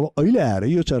भइहाल्यो। तर अब अहिले आएर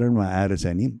यो चरणमा आएर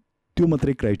चाहिँ नि त्यो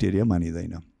मात्रै क्राइटेरिया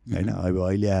मानिँदैन, होइन। अब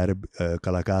अहिले आएर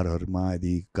कलाकारहरूमा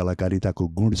यदि कलाकारिताको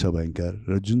गुण छ भयङ्कर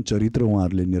र जुन चरित्र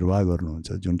उहाँहरूले निर्वाह गर्नुहुन्छ,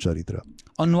 जुन चरित्र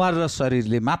अनुहार र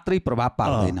शरीरले मात्रै प्रभाव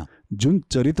पार्दैन, जुन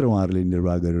चरित्र उहाँहरूले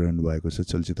निर्वाह गरिरहनु भएको छ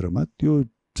चलचित्रमा, त्यो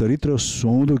चरित्र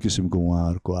सुहाउँदो किसिमको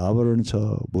उहाँहरूको आवरण छ,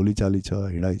 बोलीचाली छ,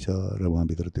 हिँडाइ छ र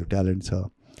उहाँभित्र त्यो ट्यालेन्ट छ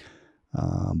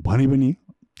भने पनि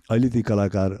अहिले ती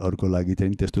कलाकारहरूको लागि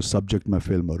चाहिँ त्यस्तो सब्जेक्टमा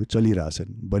फिल्महरू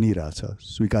चलिरहेछन्, बनिरहेछ,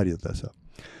 स्वीकार्यता छ।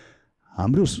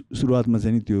 हाम्रो सुरुवातमा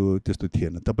चाहिँ नि त्यो त्यस्तो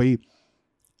थिएन। तपाईँ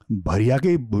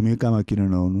भरियाकै भूमिकामा किन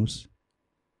नहुनुहोस्,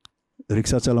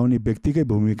 रिक्सा चलाउने व्यक्तिकै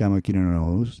भूमिकामा किन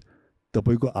नहुनुहोस्,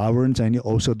 तपाईँको आवरण चाहिँ नि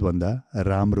औसतभन्दा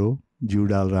राम्रो,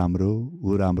 जिउडाल राम्रो,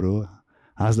 ऊ राम्रो,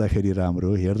 हाँस्दाखेरि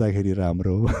राम्रो, हेर्दाखेरि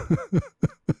राम्रो,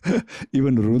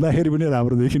 इभन रुँदाखेरि पनि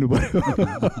राम्रो देखिनु पर्यो।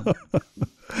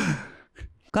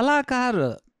 कलाकार,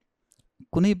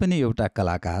 कुनै पनि एउटा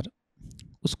कलाकार,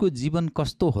 उसको जीवन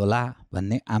कस्तो होला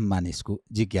भन्ने आम मानिसको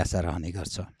जिज्ञासा रहने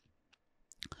गर्छ।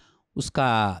 उसका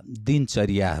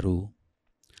दिनचर्याहरू,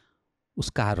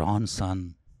 उसका रहनसहन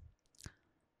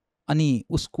अनि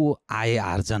उसको आय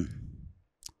आर्जन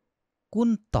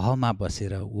कुन तहमा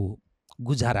बसेर ऊ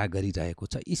गुजारा गरिरहेको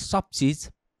छ, यी सब चिज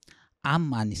आम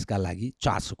मानिसका लागि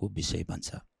चासोको विषय बन्छ।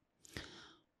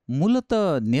 मूलत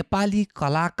नेपाली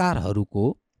कलाकारहरूको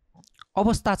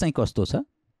अवस्था चाहिँ कस्तो छ,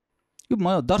 यो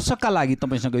म दर्शकका लागि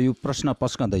तपाईँसँग यो प्रश्न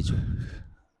पस्कँदैछु।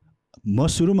 म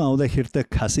सुरुमा आउँदाखेरि त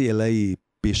खासै यसलाई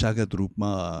पेसागत रूपमा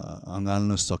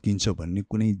अँगाल्न सकिन्छ भन्ने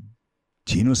कुनै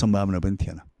झिनो सम्भावना पनि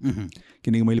थिएन,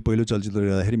 किनकि मैले पहिलो चलचित्र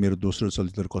गर्दाखेरि मेरो दोस्रो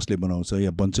चलचित्र कसले बनाउँछ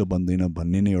या बन्छ बन्दैन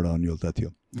भन्ने नै एउटा अन्यलता थियो।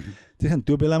 त्यस कारण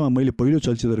त्यो बेलामा मैले पहिलो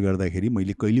चलचित्र गर्दाखेरि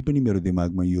मैले कहिले पनि मेरो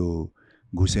दिमागमा यो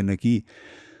घुसेन कि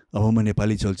अब म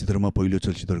नेपाली चलचित्रमा पहिलो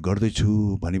चलचित्र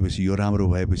गर्दैछु भनेपछि यो राम्रो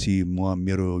भएपछि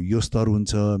मेरो यो स्तर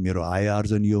हुन्छ, मेरो आय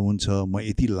आर्जन यो हुन्छ, म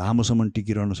यति लामोसम्म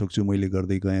टिकिरहन सक्छु मैले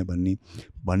गर्दै गएँ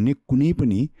भन्ने कुनै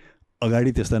पनि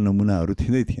अगाडि त्यस्ता नमुनाहरू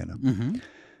थिँदै थिएन।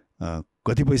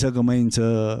 कति पैसा कमाइन्छ,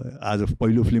 आज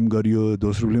पहिलो फिल्म गरियो,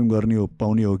 दोस्रो फिल्म गर्ने हो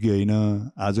पाउने हो कि होइन,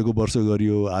 आजको वर्ष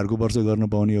गरियो अर्को वर्ष गर्न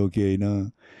पाउने हो कि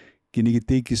होइन, किनकि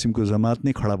त्यही किसिमको जमात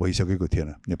नै खडा भइसकेको थिएन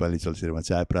नेपाली चलचित्रमा,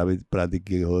 चाहे प्राविधिक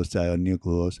होस् चाहे अन्यको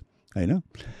होस्, होइन।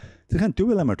 त्यस कारण त्यो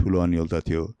बेलामा ठुलो अन्यलता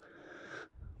थियो।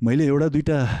 मैले एउटा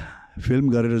दुईवटा फिल्म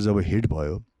गरेर जब हिट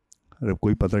भयो र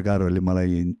कोही पत्रकारहरूले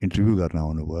मलाई इन्टरभ्यू गर्न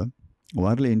आउनुभयो,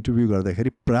 उहाँहरूले इन्टरभ्यू गर्दाखेरि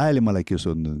प्रायःले मलाई के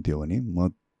सोध्नुहुन्थ्यो भने म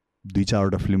दुई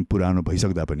चारवटा फिल्म पुरानो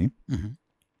भइसक्दा पनि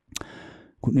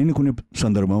कुनै न कुनै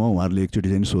सन्दर्भमा उहाँहरूले एकचोटि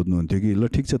चाहिँ सोध्नुहुन्थ्यो कि ल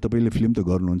ठिक छ तपाईँले फिल्म त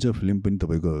गर्नुहुन्छ, फिल्म पनि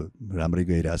तपाईँको राम्रै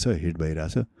गइरहेछ, हिट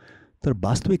भइरहेछ, तर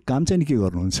वास्तविक काम चाहिँ के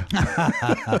गर्नुहुन्छ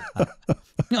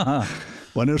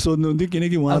भनेर सोध्नुहुन्थ्यो।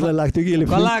 किनकि उहाँहरूलाई लाग्थ्यो कि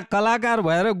कलाकार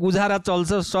भएर गुजारा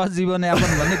चल्छ, सहज जीवनयापन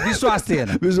भन्ने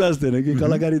विश्वास थिएन कि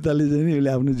कलाकारिताले चाहिँ नि उसले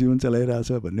आफ्नो जीवन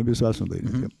चलाइरहेछ भन्ने विश्वास हुँदैन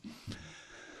थियो।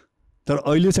 तर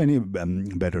अहिले चाहिँ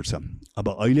नि बेटर छ।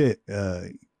 अब अहिले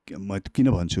म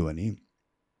किन भन्छु भने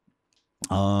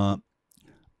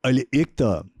अहिले एक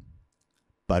त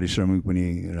पारिश्रमिक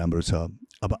पनि राम्रो छ,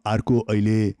 अब अर्को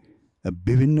अहिले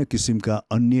विभिन्न किसिमका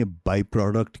अन्य बाई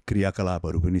प्रडक्ट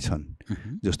क्रियाकलापहरू पनि छन्,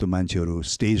 जस्तो मान्छेहरू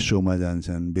स्टेज सोमा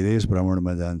जान्छन्, विदेश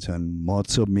भ्रमणमा जान्छन्,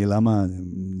 महोत्सव मेलामा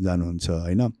जानुहुन्छ,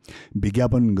 होइन,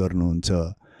 विज्ञापन गर्नुहुन्छ,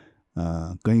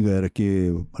 कहीँ गएर के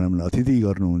भनौँ न अतिथि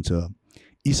गर्नुहुन्छ,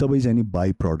 यी सबै चाहिँ नि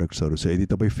बाई प्रडक्ट्सहरू छ। यदि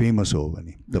तपाईँ फेमस हो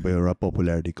भने, तपाईँ एउटा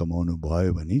पपुल्यारिटी कमाउनु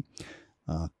भयो भने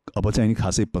अब चाहिँ नि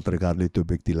खासै पत्रकारले त्यो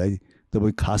व्यक्तिलाई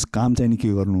तपाईँ खास काम चाहिँ नि के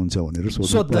गर्नुहुन्छ भनेर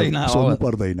सोध्नु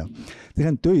पर्दैन। त्यही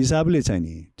कारण त्यो हिसाबले चाहिँ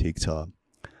नि ठिक छ।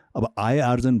 अब आय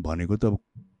आर्जन भनेको त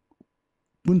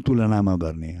कुन तुलनामा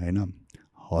गर्ने, होइन,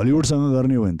 हलिउडसँग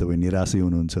गर्ने हो भने तपाईँ निराशै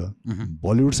हुनुहुन्छ,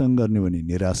 बलिउडसँग गर्ने भने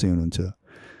निराशै हुनुहुन्छ,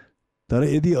 तर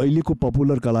यदि अहिलेको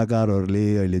पपुलर कलाकारहरूले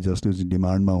अहिले जसले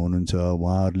डिमान्डमा हुनुहुन्छ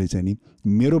उहाँहरूले चाहिँ नि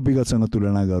मेरो विगतसँग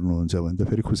तुलना गर्नुहुन्छ भने त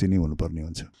फेरि खुसी नै हुनुपर्ने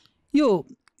हुन्छ। यो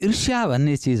ईर्ष्या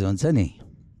भन्ने चिज हुन्छ नि,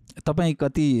 तपाईँ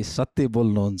कति सत्य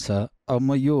बोल्नुहुन्छ। अब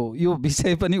म यो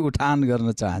विषय पनि उठान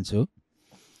गर्न चाहन्छु।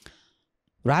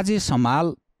 राजेश हमाल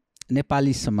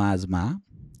नेपाली समाजमा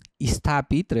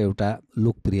स्थापित र एउटा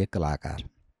लोकप्रिय कलाकार,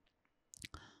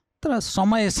 तर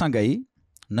समयसँगै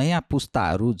नयाँ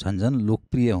पुस्ताहरू झन्झन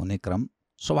लोकप्रिय हुने क्रम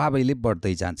स्वभावैले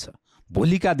बढ्दै जान्छ।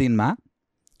 भोलिका दिनमा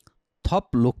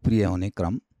थप लोकप्रिय हुने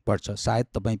क्रम बढ्छ। सायद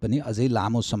तपाईँ पनि अझै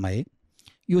लामो समय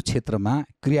यो क्षेत्रमा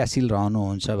क्रियाशील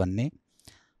रहनुहुन्छ भन्ने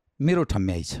मेरो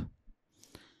ठम्याइ छ।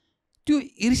 त्यो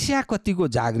ईर्ष्या कतिको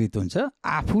जागृत हुन्छ?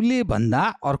 आफूले भन्दा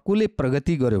अर्कोले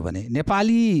प्रगति गर्यो भने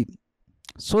नेपाली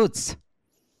सोच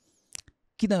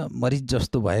किन मरिच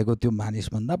जस्तो भएको त्यो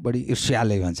मानिसभन्दा बढी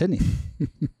ईर्ष्याले भन्छ नि।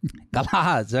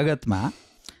 कला जगतमा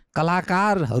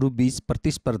कलाकारहरू बीच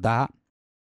प्रतिस्पर्धा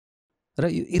र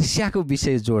यो ईर्ष्याको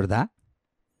विषय जोड्दा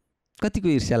कतिको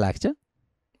ईर्ष्या लाग्छ?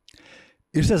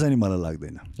 ईर्ष्या चाहिँ मलाई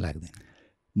लाग्दैन।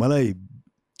 मलाई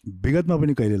विगतमा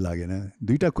पनि कहिले लागेन।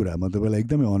 दुईवटा कुरा म तपाईँलाई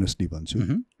एकदमै अनेस्टली भन्छु,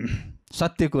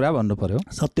 सत्य कुरा भन्नु पर्यो।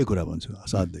 सत्य कुरा भन्छु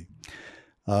असाध्यै।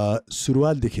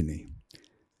 सुरुवातदेखि नै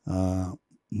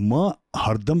म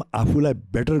हरदम आफूलाई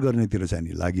बेटर गर्नेतिर चाहिँ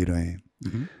नि लागिरहेँ।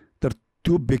 तर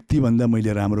त्यो व्यक्तिभन्दा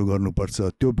मैले राम्रो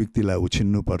गर्नुपर्छ, त्यो व्यक्तिलाई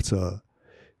उछिन्नुपर्छ,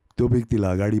 त्यो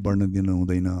व्यक्तिलाई अगाडि बढ्न दिनु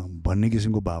हुँदैन भन्ने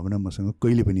किसिमको भावना मसँग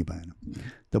कहिले पनि पाएन।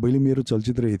 तपाईँले मेरो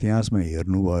चलचित्र इतिहासमा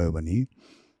हेर्नुभयो भने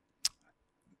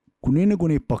कुनै न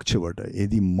कुनै पक्षबाट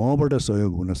यदि मबाट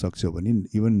सहयोग हुन सक्छ भने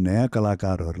इभन नयाँ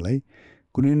कलाकारहरूलाई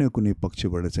कुनै न कुनै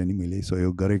पक्षबाट चाहिँ नि मैले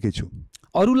सहयोग गरेकै छु।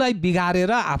 अरूलाई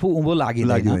बिगारेर आफू उँभो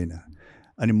लाग्दैन।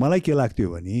 अनि मलाई के लाग्थ्यो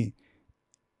भने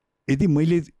यदि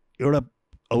मैले एउटा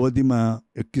अवधिमा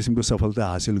एक किसिमको सफलता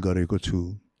हासिल गरेको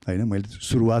छु होइन, मैले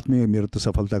सुरुवातमै मेरो त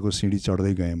सफलताको सिँढी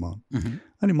चढ्दै गएँ म।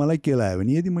 अनि मलाई के लाग्यो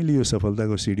भने यदि मैले यो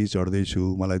सफलताको सिँढी चढ्दैछु,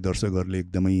 मलाई दर्शकहरूले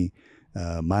एकदमै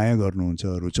माया गर्नुहुन्छ,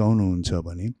 रुचाउनुहुन्छ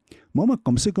भने ममा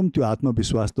कमसेकम त्यो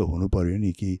आत्मविश्वास त हुनु पर्यो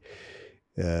नि कि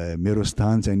मेरो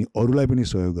स्थान चाहिँ नि अरूलाई पनि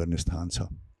सहयोग गर्ने स्थान छ।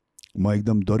 म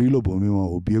एकदम दरिलो भूमिमा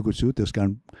उभिएको छु, त्यस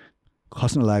कारण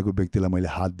खस्न लागेको व्यक्तिलाई मैले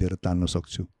हात दिएर तान्न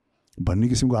सक्छु भन्ने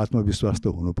किसिमको आत्मविश्वास त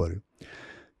हुनु पर्यो।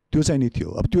 त्यो चाहिँ नि थियो।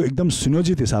 अब त्यो एकदम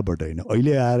सुनियोजित हिसाबबाट होइन,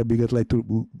 अहिले आएर विगतलाई त्यो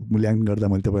मूल्याङ्कन गर्दा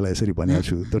मैले तपाईँलाई यसरी भनेको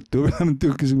छु, तर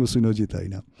त्यो किसिमको सुनियोजित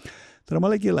होइन। तर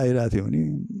मलाई के लागिरहेको थियो भने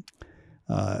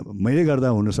मैले गर्दा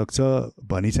हुनसक्छ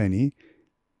भनी चाहिँ नि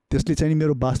त्यसले चाहिँ नि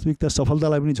मेरो वास्तविकता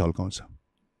सफलतालाई पनि झल्काउँछ।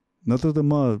 नत्र त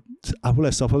म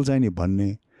आफूलाई सफल चाहिँ नि भन्ने,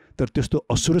 तर त्यस्तो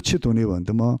असुरक्षित हुने भने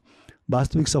त म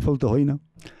वास्तविक सफल त होइन।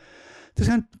 त्यस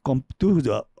कारण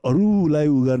त्यो अरूलाई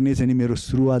उ गर्ने चाहिँ नि मेरो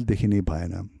सुरुवातदेखि नै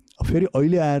भएन। फेरि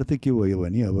अहिले आएर त के भयो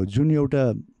भने अब जुन एउटा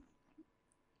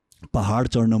पहाड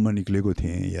चढ्नमा निक्लेको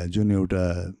थिएँ या जुन एउटा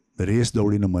रेस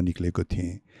दौडिनमा निक्लेको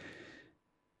थिएँ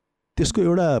त्यसको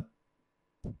एउटा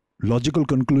लजिकल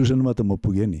कन्क्लुजनमा त म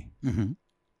पुगेँ नि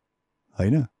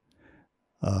होइन।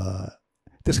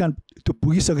 त्यस कारण त्यो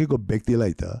पुगिसकेको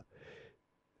व्यक्तिलाई त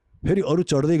फेरि अरू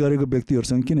चढ्दै गरेको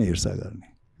व्यक्तिहरूसँग किन ईर्ष्या गर्ने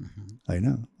होइन।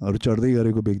 अरू चढ्दै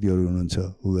गरेको व्यक्तिहरू हुनुहुन्छ,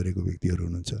 ऊ गरेको व्यक्तिहरू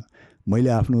हुनुहुन्छ। मैले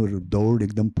आफ्नो दौड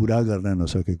एकदम पुरा गर्न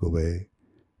नसकेको भए,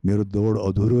 मेरो दौड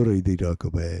अधुरो रहिदिरहेको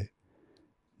भए,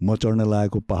 म चढ्न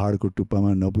लागेको पहाडको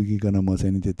टुप्पामा नपुगिकन म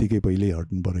चाहिँ नि त्यत्तिकै पहिल्यै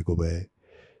हट्नु परेको भए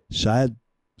सायद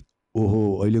ओहो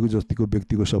अहिलेको जतिको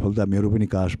व्यक्तिको सफलता मेरो पनि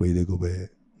कास भइदिएको भए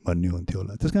भन्ने हुन्थ्यो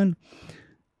होला। त्यस कारण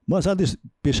म असाध्यै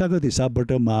पेसागत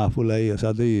हिसाबबाट म आफूलाई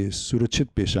असाध्यै सुरक्षित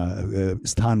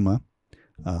स्थानमा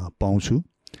पाउँछु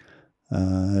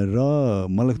र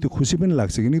मलाई त्यो खुसी पनि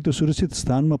लाग्छ किनकि त्यो सुरक्षित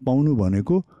स्थानमा पाउनु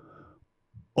भनेको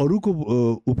अरूको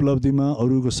उपलब्धिमा,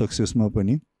 अरूको सक्सेसमा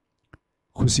पनि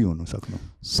खुसी हुन सक्नु।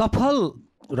 सफल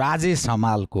राजेश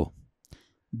हमालको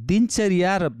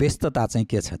दिनचर्या र व्यस्तता चाहिँ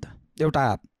के छ त? एउटा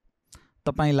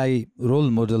तपाईलाई रोल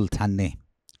मोडल ठान्ने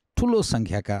ठुलो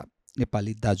सङ्ख्याका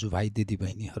नेपाली दाजुभाइ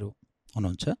दिदीबहिनीहरू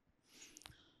हुनुहुन्छ,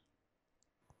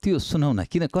 त्यो सुनौ न,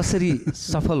 किन कसरी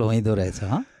सफल हुँदो रहेछ?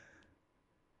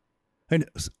 होइन,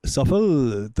 सफल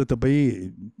त तपाईँ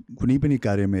कुनै पनि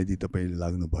कार्यमा यदि तपाईँ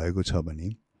लाग्नु भएको छ भने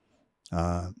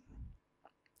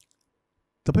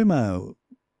तपाईँमा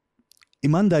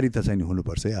इमान्दारी त चाहिँ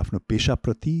हुनुपर्छ है आफ्नो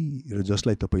पेसाप्रति र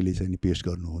जसलाई तपाईँले चाहिँ पेस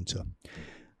गर्नुहुन्छ।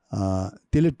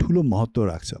 त्यसले ठुलो महत्त्व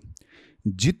राख्छ।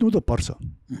 जित्नु त पर्छ।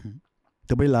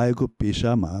 तपाईँ लागेको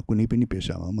पेसामा, कुनै पनि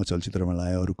पेसामा, म चलचित्रमा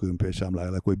लागेँ, अरू कुनै पेसामा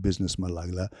लाग्ला, कोही बिजनेसमा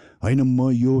लाग्ला, होइन म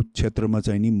यो क्षेत्रमा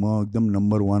चाहिँ नि म एकदम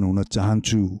नम्बर 1 हुन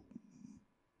चाहन्छु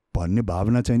भन्ने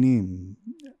भावना चाहिँ नि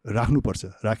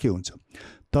राख्नुपर्छ, राखे हुन्छ।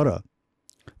 तर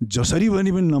जसरी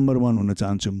पनि नम्बर 1 हुन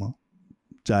चाहन्छु म,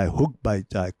 चाहे हुक बाई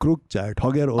चाहे क्रुक चाहे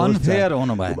ठगेर अनफेयर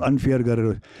हुनु भयो, अनफेयर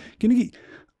गरेर, किनकि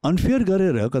अनफेयर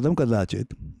गरेर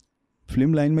कदाचित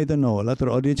फिल्म लाइनमै त नहोला तर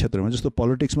अन्य क्षेत्रमा जस्तो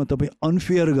पोलिटिक्समा तपाईँ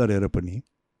अनफेयर गरेर पनि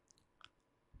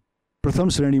प्रथम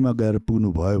श्रेणीमा गएर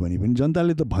पुग्नु भयो भने पनि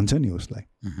जनताले त भन्छ नि उसलाई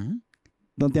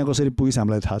न त्यहाँ कसरी पुगिस्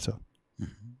हामीलाई थाहा छ,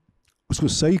 उसको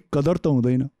सही कदर त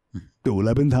हुँदैन, त्यो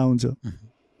उसलाई पनि थाहा हुन्छ,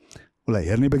 उसलाई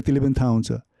हेर्ने व्यक्तिले पनि थाहा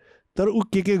हुन्छ, तर ऊ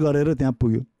के गरेर त्यहाँ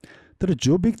पुग्यो। तर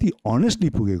जो व्यक्ति अनेस्टली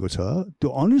पुगेको छ त्यो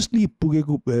अनेस्टली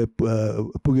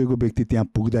पुगेको व्यक्ति त्यहाँ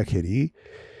पुग्दाखेरि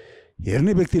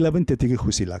हेर्ने व्यक्तिलाई पनि त्यतिकै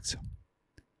खुसी लाग्छ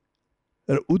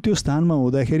र ऊ त्यो स्थानमा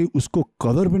हुँदाखेरि उसको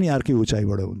कदर पनि अर्कै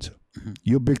उचाइबाट हुन्छ।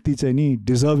 यो व्यक्ति चाहिँ नि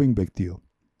डिजर्भिङ व्यक्ति हो,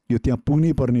 यो त्यहाँ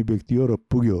पुग्नै पर्ने व्यक्ति हो र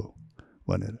पुग्यो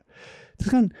भनेर। त्यस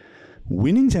कारण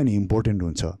विनिङ चाहिँ नि इम्पोर्टेन्ट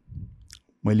हुन्छ।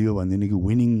 मैले यो भन्दिनँ कि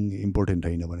विनिङ इम्पोर्टेन्ट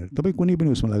होइन भनेर, तपाईँ कुनै पनि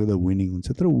उसमा लाग्दा विनिङ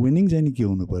हुन्छ, तर विनिङ चाहिँ नि के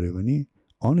हुनु पऱ्यो भने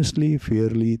अनेस्टली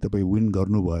फेयरली तपाईँ विन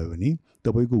गर्नुभयो भने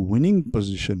तपाईँको विनिङ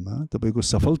पोजिसनमा तपाईँको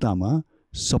सफलतामा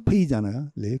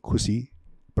सबैजनाले खुसी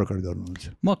प्रकट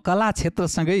गर्नुहुन्छ। म कला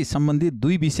क्षेत्रसँगै सम्बन्धित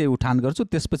 2 विषय उठान गर्छु,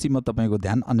 त्यसपछि म तपाईँको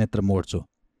ध्यान अन्यत्र मोड्छु।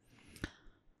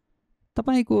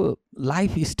 तपाईँको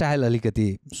लाइफ स्टाइल अलिकति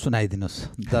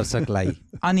सुनाइदिनुहोस् दर्शकलाई,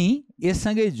 अनि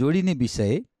यससँगै जोडिने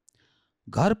विषय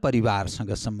घर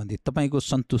परिवारसँग सम्बन्धित तपाईँको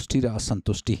सन्तुष्टि र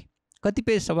असन्तुष्टि।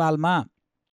 कतिपय सवालमा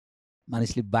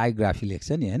मानिसले बायोग्राफी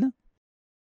लेख्छ नि होइन,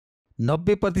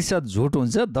 90% झुट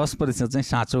हुन्छ, 10% चाहिँ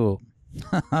साँचो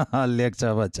लेख्छ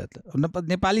भन्छ।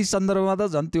 नेपाली सन्दर्भमा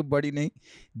त झन् त्यो बढी नै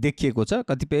देखिएको छ,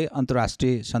 कतिपय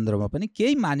अन्तर्राष्ट्रिय सन्दर्भमा पनि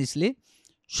केही मानिसले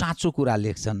साँचो कुरा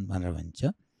लेख्छन् भनेर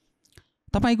भन्छ।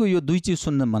 तपाईँको यो 2 चिज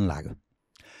सुन्न मन लाग्यो।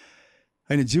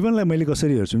 होइन, जीवनलाई मैले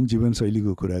कसरी हेर्छु भने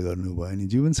जीवनशैलीको कुरा गर्नुभयो भने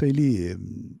जीवनशैली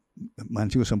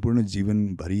मान्छेको सम्पूर्ण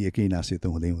जीवनभरि एकै नासे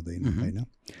त हुँदैन होइन।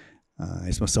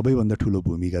 यसमा सबैभन्दा ठुलो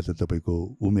भूमिका त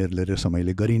तपाईँको उमेरले र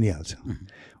समयले गरि नै हाल्छ।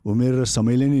 उमेर र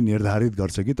समयले नै निर्धारित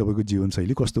गर्छ कि तपाईँको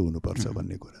जीवनशैली कस्तो हुनुपर्छ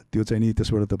भन्ने कुरा। त्यो चाहिँ नि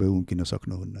त्यसबाट तपाईँ उम्किन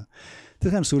सक्नुहुन्न।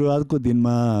 त्यस कारण सुरुवातको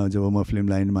दिनमा जब म फिल्म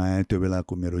लाइनमा आएँ त्यो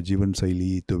बेलाको मेरो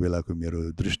जीवनशैली, त्यो बेलाको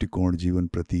मेरो दृष्टिकोण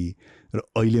जीवनप्रति र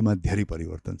अहिलेमा धेरै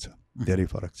परिवर्तन छ, धेरै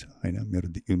फरक छ होइन, मेरो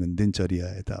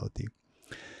दिनचर्या यताउति।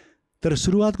 तर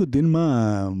सुरुवातको दिनमा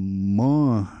म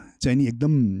चाहिँ नि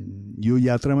एकदम यो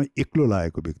यात्रामा एक्लो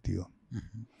लागेको व्यक्ति हो।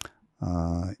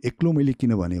 एक्लो मैले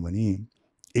किन भने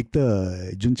एक त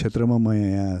जुन क्षेत्रमा म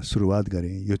यहाँ सुरुवात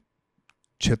गरेँ यो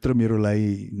क्षेत्र मेरो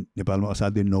लागि नेपालमा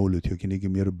असाध्यै नौलो थियो, किनकि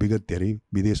मेरो विगत धेरै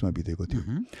विदेशमा बितेको थियो।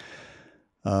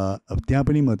 अब त्यहाँ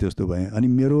पनि म त्यस्तो भएँ। अनि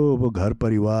मेरो अब घर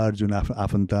परिवार जुन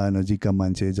आफन्त नजिकका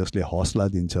मान्छे जसले हौसला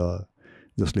दिन्छ,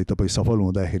 जसले तपाईँ सफल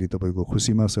हुँदाखेरि तपाईँको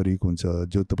खुसीमा सरिक हुन्छ,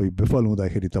 जो तपाईँ विफल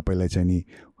हुँदाखेरि तपाईँलाई चाहिँ नि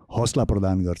हौसला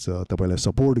प्रदान गर्छ, तपाईँलाई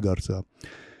सपोर्ट गर्छ,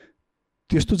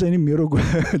 त्यस्तो चाहिँ नि मेरो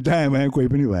दायाँ बायाँ कोही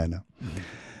पनि भएन।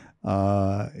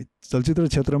 चलचित्र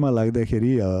क्षेत्रमा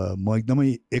लाग्दाखेरि म एकदमै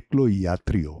एक्लो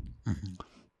यात्री हो।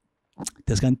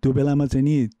 त्यस कारण त्यो बेलामा चाहिँ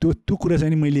नि त्यो कुरा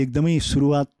चाहिँ नि मैले एकदमै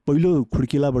सुरुवात पहिलो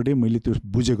खुड्किलाबाटै मैले त्यो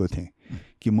बुझेको थिएँ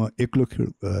कि म एक्लो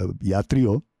यात्री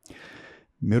हो।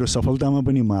 मेरो सफलतामा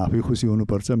पनि म आफै खुसी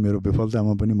हुनुपर्छ, मेरो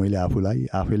विफलतामा पनि मैले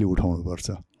आफैले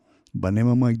उठाउनुपर्छ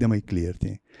भन्नेमा म एकदमै क्लियर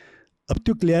थिएँ। अब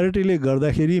त्यो क्ल्यारिटीले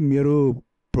गर्दाखेरि मेरो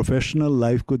प्रोफेसनल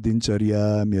लाइफको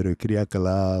दिनचर्या, मेरो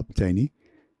क्रियाकलाप चाहिँ नि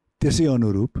त्यसै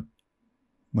अनुरूप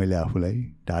मैले आफूलाई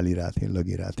ढालिरहेको थिएँ,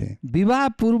 लगिरहेको थिएँ। विवाह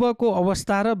पूर्वको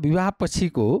अवस्था र विवाह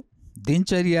पछिको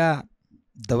दिनचर्या,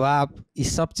 दबाब, यी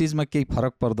सब चिजमा केही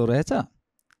फरक पर्दो रहेछ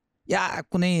या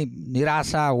कुनै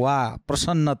निराशा वा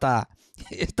प्रसन्नता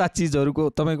यस्ता चिजहरूको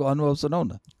तपाईँको अनुभव सुनाउ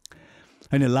न।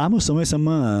 होइन, लामो समयसम्म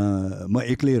म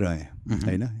एक्लै रहेँ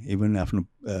होइन, इभन आफ्नो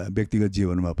व्यक्तिगत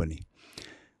जीवनमा पनि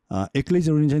एक्लै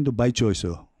जोडिने चाहिँ त्यो बाई चोइस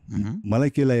हो। मलाई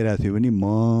के लागिरहेको थियो भने म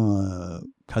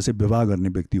खासै विवाह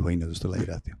गर्ने व्यक्ति होइन जस्तो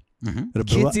लागिरहेको थियो। र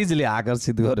के चिजले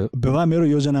आकर्षित गर्यो? विवाह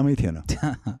मेरो योजनामै थिएन।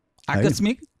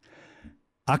 आकस्मिक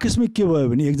के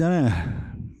भयो भने एकजना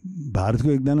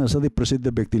भारतको एकजना असाध्यै प्रसिद्ध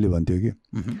व्यक्तिले भन्थ्यो कि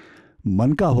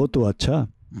मन का हो तो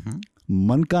अच्छा,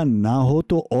 मन का ना हो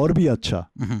तो और भी अच्छा,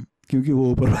 क्योंकि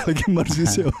वो ऊपर वाले की मर्जी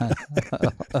से हो।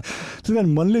 त्यस कारण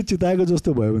मनले चिताएको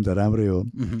जस्तो भयो भने त राम्रै हो,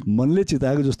 मनले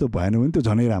चिताएको जस्तो भएन भने त्यो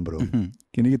झनै राम्रो हो,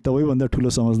 किनकि तपाईँभन्दा ठुलो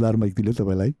समझदार व्यक्तिले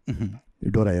तपाईँलाई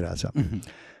डोराइरहेछ।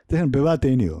 त्यस कारण विवाह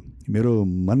त्यही नै हो, मेरो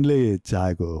मनले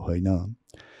चाहेको होइन,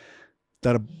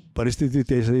 तर परिस्थिति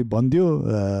त्यसै बन्दियो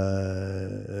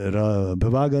र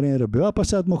विवाह गरेँ र विवाह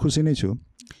पश्चात म खुसी नै छु।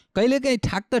 कहिलेकाहीँ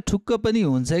ठाक्क ठुक्क पनि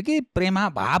हुन्छ कि प्रेमा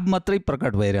भाव मात्रै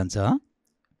प्रकट भइरहन्छ।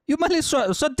 यो मैले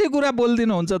सत्य कुरा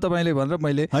बोलिदिनुहुन्छ तपाईँले भनेर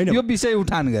मैले यो विषय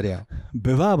उठान गरेँ।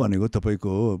 विवाह भनेको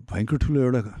तपाईँको भयङ्कर ठुलो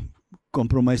एउटा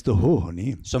कम्प्रोमाइज त हो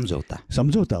नि,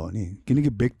 सम्झौता हो नि, किनकि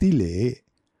व्यक्तिले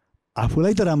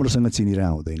आफूलाई त राम्रोसँग चिनिरह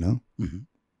हुँदैन,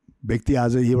 व्यक्ति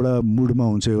आज एउटा मुडमा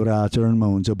हुन्छ, एउटा आचरणमा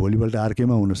हुन्छ, भोलिपल्ट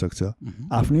अर्कैमा हुनसक्छ।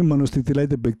 आफ्नै मनस्थितिलाई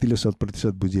त व्यक्तिले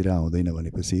 100% बुझेर आउँदैन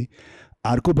भनेपछि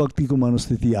अर्को व्यक्तिको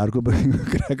मनस्थिति, अर्को व्यक्तिको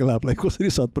क्रियाकलापलाई कसरी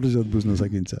 100% बुझ्न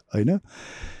सकिन्छ, होइन?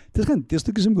 त्यस कारण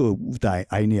त्यस्तो किसिमको उता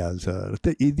आइ नै हाल्छ।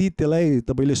 र यदि त्यसलाई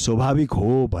तपाईँले स्वाभाविक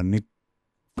हो भन्ने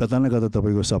कता न कता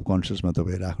तपाईँको सबकन्सियसमा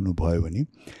तपाईँ राख्नुभयो भने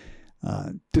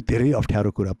त्यो धेरै अप्ठ्यारो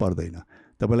कुरा पर्दैन।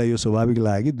 तपाईँलाई यो स्वाभाविक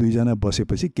लाग्यो कि दुईजना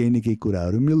बसेपछि केही न केही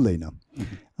कुराहरू मिल्दैन,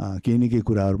 केही न केही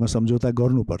कुराहरूमा सम्झौता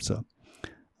गर्नुपर्छ।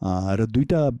 र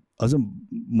दुईवटा अझ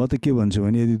म त के भन्छु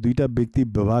भने यदि दुईवटा व्यक्ति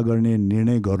विवाह गर्ने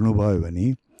निर्णय गर्नुभयो भने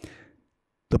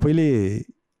तपाईँले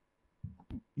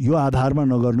यो आधारमा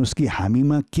नगर्नुहोस् कि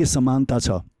हामीमा के समानता छ,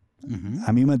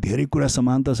 हामीमा धेरै कुरा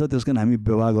समानता छ त्यस कारण हामी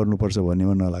विवाह गर्नुपर्छ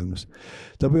भन्नेमा नलाग्नुहोस्।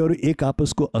 तपाईँहरू एक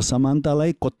आपसको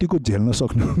असमानतालाई कतिको झेल्न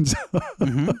सक्नुहुन्छ,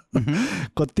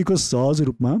 कतिको सहज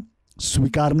रूपमा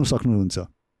स्वीकार्न सक्नुहुन्छ,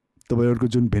 तपाईँहरूको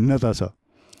जुन भिन्नता छ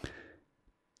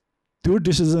त्यो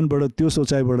डिसिजनबाट, त्यो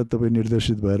सोचाइबाट तपाईँ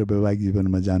निर्देशित भएर वैवाहिक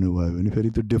जीवनमा जानुभयो भने फेरि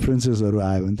त्यो डिफ्रेन्सेसहरू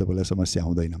आयो भने तपाईँलाई समस्या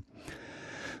हुँदैन।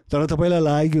 तर तपाईँलाई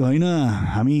लाग्यो कि होइन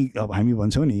हामी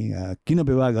भन्छौँ नि किन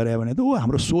विवाह गरे भने त ओ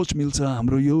हाम्रो सोच मिल्छ,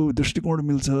 हाम्रो यो दृष्टिकोण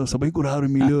मिल्छ, सबै कुराहरू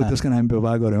मिल्यो त्यस कारण हामी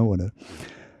विवाह गऱ्यौँ भनेर।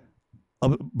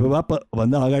 अब विवाह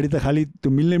भन्दा अगाडि त खालि त्यो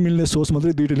मिल्ने सोच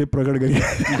मात्रै दुइटैले प्रकट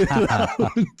गरिरहेको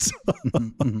हुन्छ।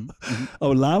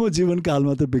 अब लामो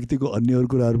जीवनकालमा त व्यक्तिको अन्य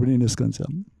कुराहरू पनि निस्कन्छ।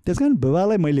 त्यस कारण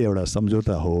विवाहलाई मैले एउटा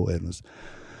सम्झौता हो, हेर्नुहोस्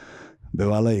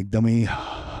विवाहलाई एकदमै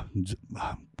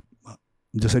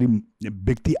जसरी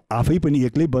व्यक्ति आफै पनि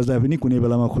एक्लै बस्दा पनि कुनै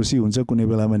बेलामा खुसी हुन्छ, कुनै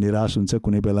बेलामा निराश हुन्छ,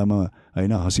 कुनै बेलामा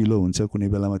होइन हँसिलो हुन्छ, कुनै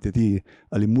बेलामा त्यति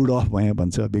अलि मुड अफ भए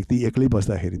भन्छ व्यक्ति एक्लै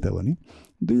बस्दाखेरि त भने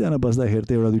दुईजना बस्दाखेरि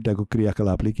त एउटा दुईवटाको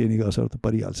क्रियाकलापले केही न केही असर त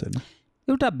परिहाल्छ नि।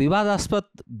 एउटा विवादास्पद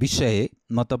विषय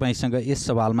म तपाईँसँग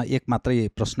यस सवालमा एक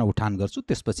मात्रै प्रश्न उठान गर्छु,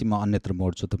 त्यसपछि म अन्यत्र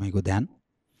मोड्छु तपाईँको ध्यान।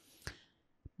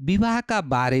 विवाहका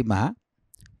बारेमा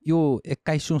यो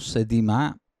 21औं सदीमा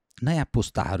नयाँ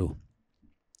पुस्ताहरू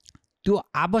त्यो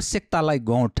आवश्यकतालाई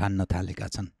गौण ठान्न थालेका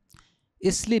छन्।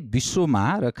 यसले विश्वमा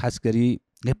र खास गरी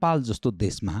नेपाल जस्तो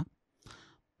देशमा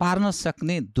पार्न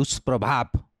सक्ने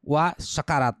दुष्प्रभाव वा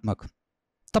सकारात्मक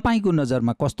तपाईँको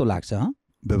नजरमा कस्तो लाग्छ?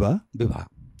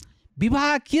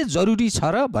 विवाह के जरुरी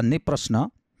छ र भन्ने प्रश्न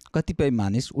कतिपय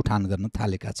मानिस उठान गर्न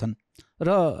थालेका छन्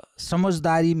र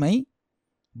समझदारीमै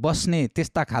बस्ने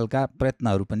त्यस्ता खालका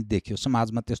प्रयत्नहरू पनि देखियो,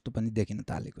 समाजमा त्यस्तो पनि देखिन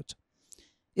थालेको छ।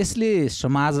 यसले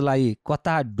समाजलाई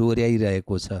कता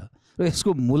डोर्याइरहेको छ र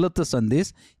यसको मूलत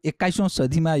सन्देश 21औं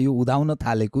सदीमा यो उदाउन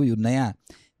थालेको यो नयाँ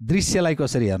दृश्यलाई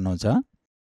कसरी हेर्नुहुन्छ?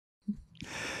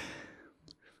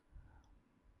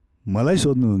 मलाई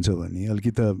सोध्नुहुन्छ भने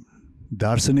अलिकति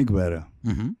दार्शनिक भएर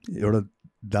एउटा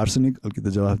दार्शनिक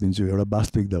अलिकति जवाफ दिन्छु, एउटा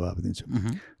वास्तविक जवाफ दिन्छु।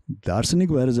 दार्शनिक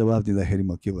भएर जवाफ दिँदाखेरि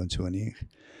म के भन्छु भने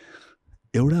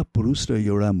एउटा पुरुष र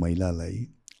एउटा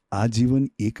महिलालाई आजीवन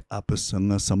एक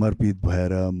आपससँग समर्पित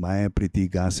भएर माया प्रीति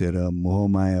गाँसेर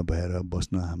मोहमाया भएर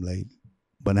बस्न हामीलाई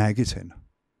बनाएकै छैन।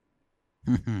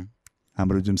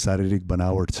 हाम्रो जुन शारीरिक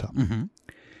बनावट छ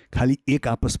खालि एक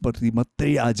आपसप्रति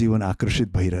मात्रै आजीवन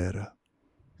आकर्षित भइरहेर,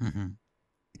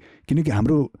 किनकि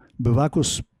हाम्रो विवाहको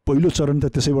पहिलो चरण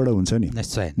त त्यसैबाट हुन्छ नि।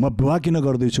 म विवाह किन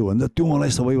गर्दैछु भन्दा त्यो मलाई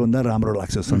सबैभन्दा राम्रो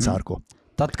लाग्छ संसारको,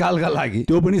 तत्कालका लागि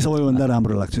त्यो पनि सबैभन्दा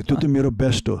राम्रो लाग्छ, त्यो त मेरो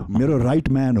बेस्ट हो, मेरो राइट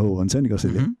म्यान हो भन्छ नि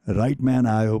कसैले, राइट म्यान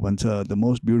आयो भन्छ, द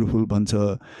मोस्ट ब्युटिफुल भन्छ,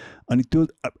 अनि त्यो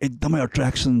एकदमै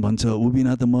अट्र्याक्सन भन्छ, ऊ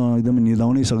बिना त म एकदमै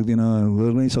निदाउनै सक्दिनँ,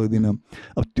 गर्नै सक्दिनँ।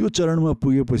 अब त्यो चरणमा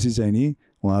पुगेपछि चाहिँ नि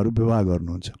उहाँहरू विवाह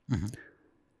गर्नुहुन्छ।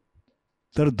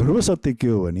 तर ध्रुव सत्य के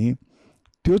हो भने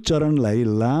त्यो चरणलाई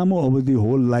लामो अवधि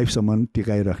होल लाइफसम्म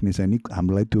टिकाइराख्ने चाहिँ नि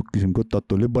हामीलाई त्यो किसिमको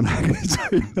तत्त्वले बनाएको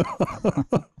छैन।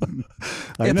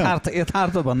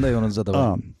 यथार्थ भन्दै हुनुहुन्छ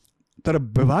तपाईँ। तर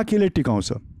विवाह केले टिकाउँछ?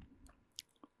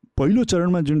 पहिलो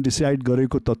चरणमा जुन डिसाइड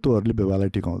गरेको तत्त्वहरूले विवाहलाई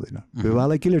टिकाउँदैन।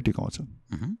 विवाहलाई केले टिकाउँछ?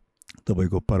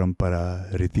 तपाईँको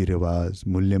परम्परा, रीतिरिवाज,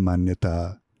 मूल्य मान्यता,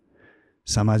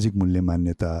 सामाजिक मूल्य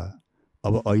मान्यता,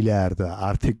 अब अहिले आएर त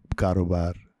आर्थिक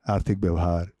कारोबार, आर्थिक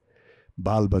व्यवहार,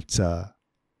 बालबच्चा,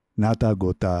 नाता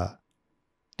गोता,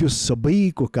 त्यो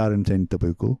सबैको कारण चाहिँ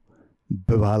तपाईँको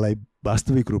विवाहलाई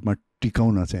वास्तविक रूपमा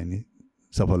टिकाउन चाहिँ नि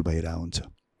सफल भइरहेको हुन्छ।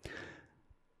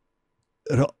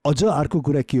 र अझ अर्को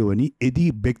कुरा के हो भने यदि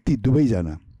व्यक्ति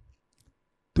दुवैजना,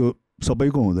 त्यो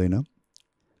सबैको हुँदैन,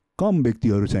 कम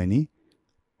व्यक्तिहरू चाहिँ नि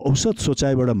औसत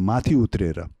सोचाइबाट माथि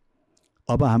उत्रेर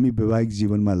अब हामी वैवाहिक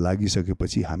जीवनमा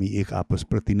लागिसकेपछि हामी एक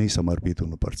आपसप्रति नै समर्पित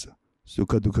हुनुपर्छ,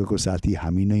 सुख दुःखको साथी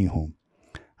हामी नै हौँ,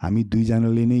 हामी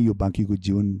दुईजनाले नै यो बाँकीको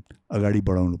जीवन अगाडि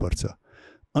बढाउनुपर्छ।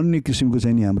 अन्य किसिमको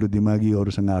चाहिँ नि हाम्रो दिमागी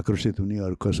अरूसँग आकर्षित हुने,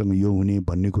 अरूसँग यो हुने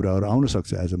भन्ने कुराहरू आउन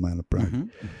सक्छ as a man of pride.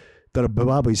 तर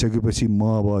विवाह भइसकेपछि म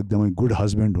अब एकदमै गुड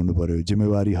हस्बेन्ड हुनु पऱ्यो,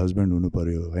 जिम्मेवारी हस्बेन्ड हुनु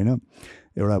पऱ्यो होइन।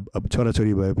 एउटा अब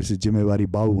छोराछोरी भएपछि जिम्मेवारी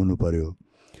बाउ हुनु पऱ्यो।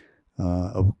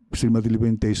 अब श्रीमतीले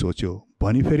पनि त्यही सोच्यो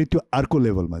भने फेरि त्यो अर्को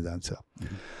लेभलमा जान्छ।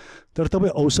 तर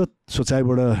तपाईँ औसत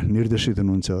सोचाइबाट निर्देशित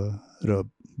हुनुहुन्छ र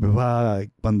वैवाहिक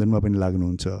बन्धनमा पनि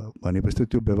लाग्नुहुन्छ भनेपछि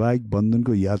त्यो वैवाहिक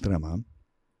बन्धनको यात्रामा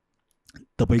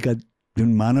तपाईँका जुन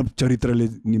मानव चरित्रले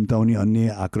निम्ताउने अन्य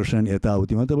आकर्षण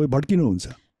यताउतिमा तपाईँ भड्किनुहुन्छ।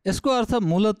 यसको अर्थ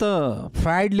मूलत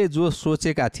फ्राइडले जो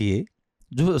सोचेका थिए,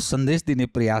 जो सन्देश दिने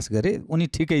प्रयास गरे, उनी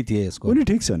ठिकै थिए। यसको उनी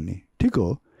ठिक छन् नि, ठिक हो।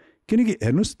 किनकि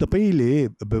हेर्नुहोस् तपाईँले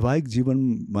वैवाहिक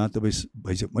जीवनमा तपाईँ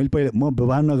भइसक्यो, मैले पहिला म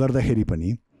विवाह नगर्दाखेरि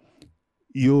पनि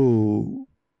यो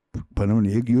भनौँ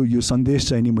नि यो सन्देश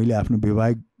चाहिँ नि मैले आफ्नो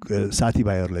वैवाहिक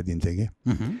साथीभाइहरूलाई दिन्थेँ कि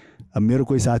अब मेरो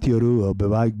कोही साथीहरू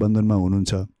वैवाहिक बन्धनमा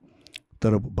हुनुहुन्छ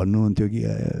तर भन्नुहुन्थ्यो कि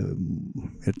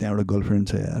मेरो त्यहाँ एउटा गर्लफ्रेन्ड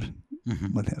छ यार,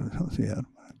 म त्यहाँ छु यार।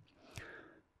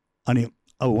 अनि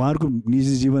अब उहाँहरूको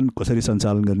निजी जीवन कसरी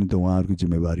सञ्चालन गर्ने त उहाँहरूको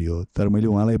जिम्मेवारी हो। तर मैले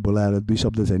उहाँलाई बोलाएर 2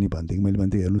 शब्द चाहिँ नि भन्थेँ कि मैले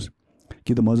भन्थेँ हेर्नुहोस्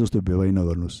कि त म जस्तो विवाह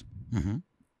नगर्नुहोस्।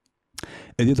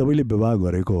 यदि तपाईँले विवाह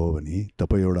गरेको हो भने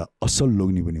तपाईँ एउटा असल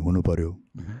लोग्नी पनि हुनु पर्यो,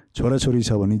 छोराछोरी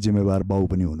छ भने जिम्मेवार बाउ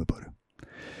पनि हुनु पर्यो।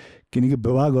 किनकि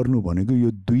विवाह गर्नु भनेको यो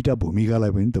 2टा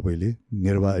भूमिकालाई पनि तपाईँले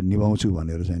निभाउँछु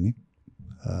भनेर चाहिँ नि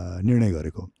निर्णय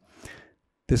गरेको।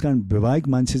 त्यसकारण वैवाहिक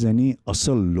मान्छे चाहिँ नि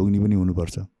असल लोग्नी पनि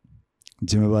हुनुपर्छ,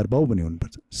 जिम्मेवार बाउ पनि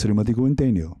हुनुपर्छ। श्रीमतीको पनि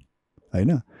त्यही नै हो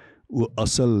होइन, ऊ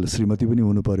असल श्रीमती पनि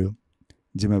हुनु पर्यो,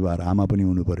 जिम्मेवार आमा पनि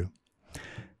हुनु पर्यो।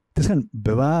 त्यसकारण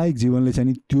वैवाहिक जीवनले चाहिँ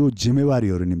नि त्यो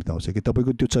जिम्मेवारीहरू निम्ताउँछ कि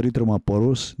तपाईँको त्यो चरित्रमा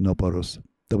परोस् नपरोस्,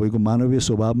 तपाईँको मानवीय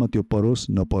स्वभावमा त्यो परोस्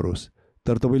नपरोस्।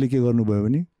 तर तपाईँले के गर्नुभयो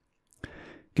भने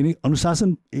किनकि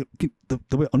अनुशासन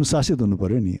तपाईँ अनुशासित हुनु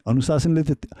पऱ्यो नि।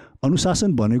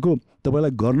 अनुशासन भनेको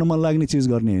तपाईँलाई गर्न मन लाग्ने चिज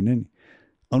गर्ने होइन नि।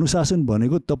 अनुशासन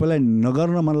भनेको तपाईँलाई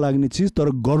नगर्न मन लाग्ने चिज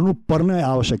तर गर्नुपर्ने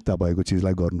आवश्यकता भएको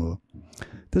चिजलाई गर्नु हो।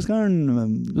 त्यसकारण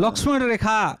लक्ष्मण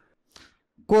रेखा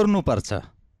कोर्नुपर्छ,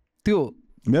 त्यो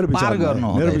मेरो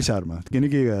विचारमा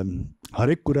किनकि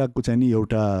हरेक कुराको चाहिँ नि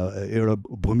एउटा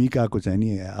भूमिकाको चाहिँ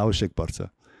नि आवश्यक पर्छ।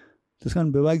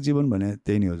 त्यसकारण वैवाहिक जीवन भने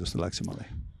त्यही नै हो जस्तो लाग्छ मलाई।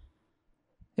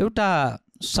 एउटा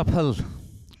सफल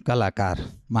कलाकार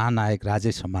महानायक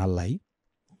राजेश हमाललाई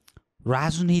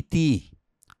राजनीति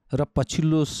र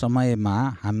पछिल्लो समयमा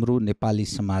हाम्रो नेपाली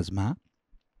समाजमा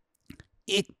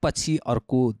एकपछि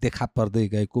अर्को देखा पर्दै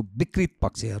गएको विकृत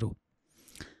पक्षहरू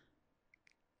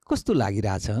कस्तो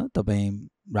लागिरहेछ? तपाईँ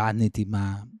राजनीतिमा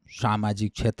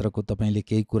सामाजिक क्षेत्रको तपाईँले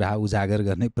केही कुरा उजागर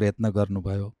गर्ने प्रयत्न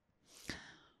गर्नुभयो,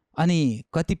 अनि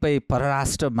कतिपय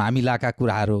परराष्ट्र मामिलाका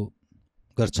कुराहरू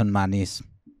गर्छन् मानिस।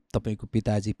 तपाईँको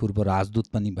पिताजी पूर्व राजदूत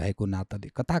पनि भएको नाताले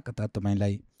कता कता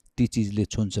तपाईँलाई ती चिजले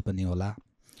छुन्छ पनि होला।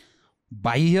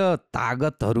 बाह्य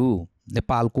तागतहरू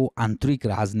नेपालको आन्तरिक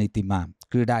राजनीतिमा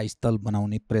क्रीडास्थल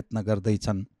बनाउने प्रयत्न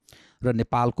गर्दैछन् र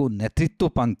नेपालको नेतृत्व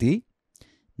पङ्क्ति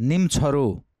निम्छरो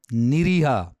निरीह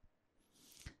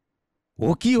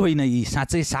हो कि होइन, यी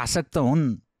साँच्चै शासक त हुन्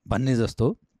भन्ने जस्तो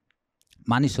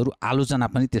मानिसहरू आलोचना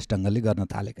पनि त्यस ढङ्गले गर्न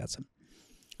थालेका छन्।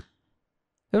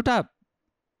 एउटा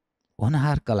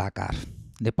होनहार कलाकार,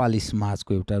 नेपाली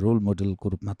समाजको एउटा रोल मोडलको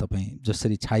रूपमा तपाईँ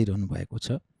जसरी छाइरहनु भएको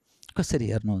छ, कसरी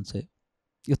हेर्नुहुन्छ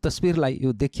यो तस्बिरलाई?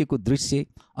 यो देखिएको दृश्य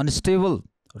अनस्टेबल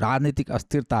राजनीतिक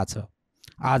अस्थिरता छ।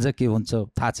 आज के हुन्छ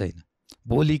थाहा छैन,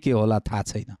 भोलि के होला थाहा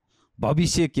छैन,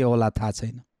 भविष्य के होला थाहा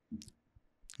छैन।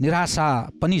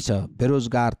 निराशा पनि छ,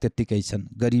 बेरोजगार त्यत्तिकै छन्,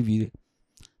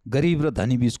 गरिब र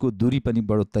धनी बीचको दूरी पनि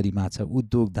बढोत्तरीमा छ।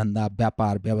 उद्योग धन्दा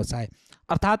व्यापार व्यवसाय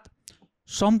अर्थात्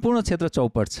सम्पूर्ण क्षेत्र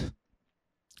चौपट छ।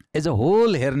 एज अ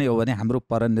होल हेर्ने हो भने हाम्रो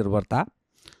परनिर्भरता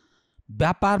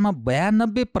व्यापारमा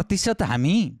 92%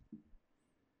 हामी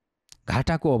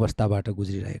घाटाको अवस्थाबाट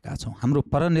गुज्रिरहेका छौँ। हाम्रो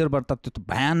परनिर्भरता त्यो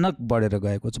भयानक बढेर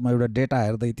गएको छ। म एउटा डेटा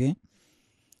हेर्दै थिएँ,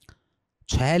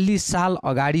 46 साल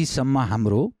अगाडिसम्म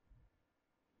हाम्रो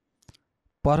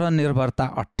परनिर्भरता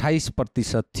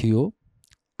 28% थियो।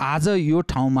 आज यो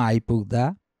ठाउँमा आइपुग्दा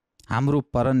हाम्रो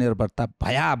परनिर्भरता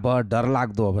भयावह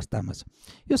डरलाग्दो अवस्थामा छ।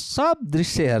 यो सब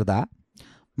दृश्य हेर्दा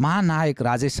महानायक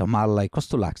राजेश हमाललाई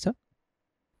कस्तो लाग्छ?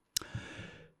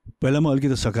 पहिला म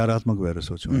अलिकति सकारात्मक भएर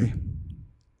सोचौँ है।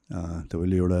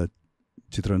 तपाईँले एउटा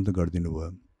चित्रण त गरिदिनु भयो,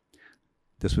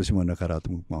 त्यसपछि म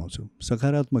नकारात्मकमा आउँछु।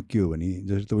 सकारात्मक के हो भने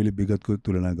जसरी तपाईँले विगतको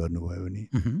तुलना गर्नुभयो भने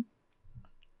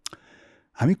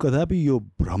हामी कदापि यो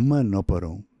भ्रममा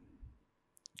नपरौँ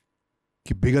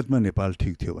कि विगतमा नेपाल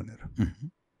ठिक थियो भनेर।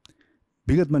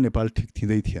 विगतमा नेपाल ठिक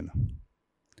थिँदै थिएन।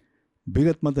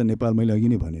 विगतमा त नेपाल, मैले अघि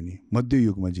नै भने नि,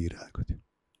 मध्ययुगमा जिइरहेको थियो,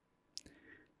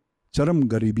 चरम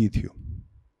गरिबी थियो।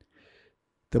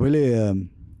 तपाईँले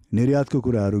निर्यातको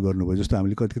कुराहरू गर्नुभयो। जस्तो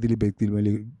हामीले कतिले व्यक्तिले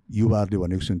मैले युवाहरूले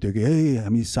भनेको सुन्थ्यो कि ए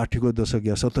हामी 60को दशक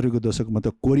या 70को दशकमा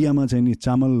त कोरियामा चाहिँ नि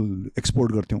चामल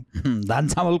एक्सपोर्ट गर्थ्यौँ, धान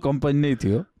चामल कम्पनी नै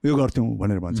थियो, यो गर्थ्यौँ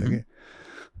भनेर भन्छ कि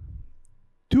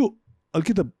त्यो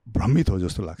अलिकति भ्रमित हो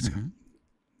जस्तो लाग्छ।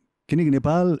 किनकि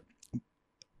नेपाल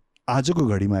आजको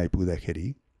घडीमा आइपुग्दाखेरि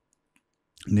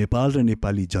नेपाल र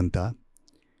नेपाली जनता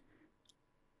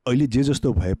अहिले जे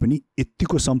जस्तो भए पनि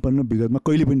यतिको सम्पन्न विगतमा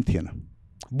कहिले पनि थिएन।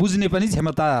 बुझ्ने पनि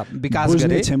क्षमता विकास गरे,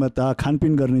 बुझ्ने क्षमता,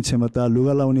 खानपिन गर्ने क्षमता,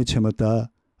 लुगा लाउने क्षमता,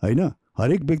 होइन?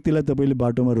 हरेक व्यक्तिलाई तपाईँले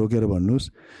बाटोमा रोकेर भन्नुहोस्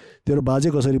तेरो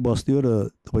बाजे कसरी बस्थ्यो र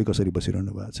तपाईँ कसरी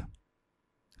बसिरहनु भएको छ,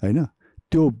 होइन?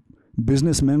 त्यो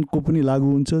बिजनेसम्यानको पनि लागु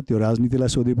हुन्छ, त्यो राजनीतिलाई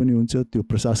सोधे पनि हुन्छ, त्यो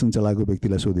प्रशासन चलाएको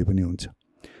व्यक्तिलाई सोधे पनि हुन्छ।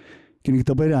 किनकि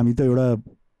तपाईँ र हामी त एउटा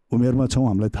उमेरमा छौँ,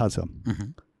 हामीलाई थाहा छ।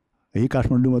 यही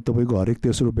काठमाडौँमा तपाईँको हरेक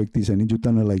तेस्रो व्यक्ति चाहिँ नि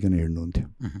जुत्ता नलाइकन हिँड्नुहुन्थ्यो,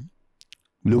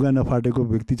 लुगा नफाटेको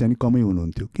व्यक्ति चाहिँ कमै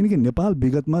हुनुहुन्थ्यो। किनकि नेपाल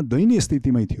विगतमा दयनीय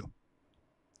स्थितिमै थियो।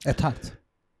 यथार्थ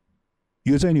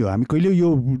यो चाहिँ नि हो, हामी कहिले यो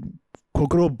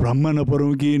खोक्रो भ्रममा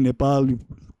नपरौँ कि नेपाल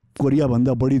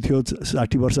कोरियाभन्दा बढी थियो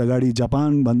 60 वर्ष अगाडि,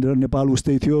 जापान भनेर नेपाल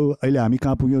उस्तै थियो, अहिले हामी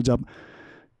कहाँ पुग्यौँ?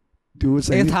 त्यो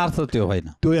चाहिँ यथार्थ त्यो होइन,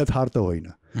 त्यो यथार्थ होइन।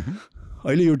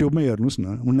 अहिले युट्युबमै हेर्नुहोस्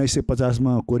न,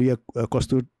 1950मा कोरिया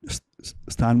कस्तो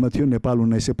स्थानमा थियो, नेपाल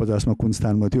 1950मा कुन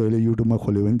स्थानमा थियो, अहिले युट्युबमा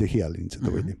खोल्यो भने देखिहालिन्छ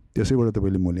तपाईँले। त्यसैबाट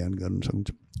तपाईँले मूल्याङ्कन गर्न सक्नुहुन्छ।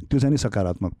 त्यो चाहिँ नि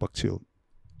सकारात्मक पक्ष हो।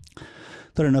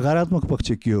 तर नकारात्मक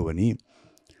पक्ष के हो भने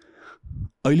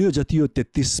अहिले जति यो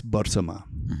 33 वर्षमा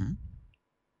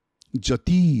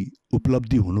जति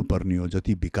उपलब्धि हुनुपर्ने हो,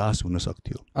 जति विकास हुन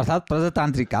सक्थ्यो, अर्थात्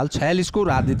प्रजातान्त्रिक काल 46को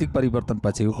राजनीतिक परिवर्तन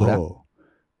पछिको कुरा हो,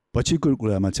 पछिको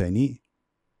कुरामा चाहिँ नि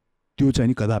त्यो चाहिँ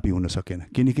नि कदापि हुन सकेन।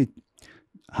 किनकि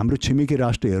हाम्रो छिमेकी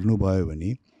राष्ट्र हेर्नुभयो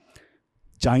भने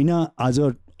चाइना आज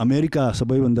अमेरिका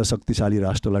सबैभन्दा शक्तिशाली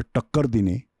राष्ट्रलाई टक्कर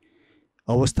दिने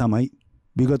अवस्थामै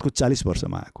विगतको 40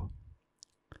 वर्षमा आएको।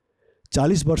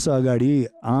 40 वर्ष अगाडि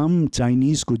आम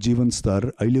चाइनिजको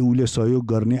जीवनस्तर अहिले उनले सहयोग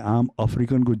गर्ने आम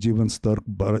अफ्रिकनको जीवनस्तर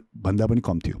भन्दा पनि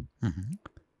कम थियो।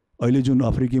 अहिले जुन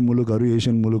अफ्रिकी मुलुकहरू,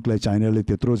 एसियन मुलुकलाई चाइनाले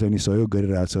त्यत्रो चाहिँ नि सहयोग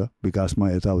गरिरहेछ विकासमा,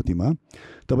 यताउतिमा,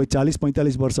 तपाईँ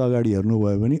 40-45 वर्ष अगाडि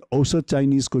हेर्नुभयो भने औसत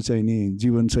चाइनिजको चाहिँ नि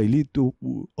जीवनशैली त्यो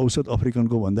औसत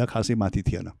अफ्रिकनको भन्दा खासै माथि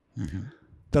थिएन।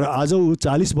 तर आज ऊ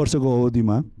 40 वर्षको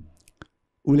अवधिमा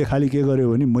उसले खालि के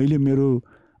गर्यो भने मैले मेरो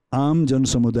आम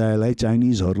जनसमुदायलाई,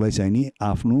 चाइनिजहरूलाई चाहिँ नि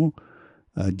आफ्नो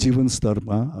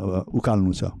जीवनस्तरमा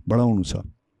उकाल्नु छ, बढाउनु छ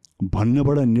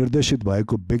भन्नबाट निर्देशित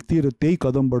भएको व्यक्ति र त्यही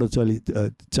कदमबाट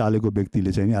चालेको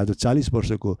व्यक्तिले चाहिँ नि आज 40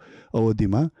 वर्षको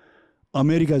अवधिमा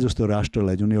अमेरिका जस्तो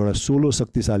राष्ट्रलाई, जुन एउटा 16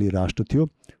 शक्तिशाली राष्ट्र थियो,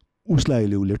 उसलाई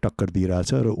अहिले उसले टक्कर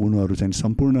दिइरहेछ। र उनीहरू चाहिँ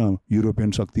सम्पूर्ण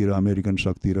युरोपियन शक्ति र अमेरिकन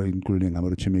शक्ति र इन्क्लुडिङ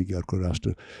हाम्रो छिमेकीहरूको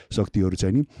राष्ट्र शक्तिहरू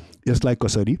चाहिँ नि यसलाई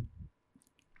कसरी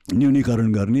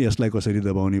न्यूनीकरण गर्ने, यसलाई कसरी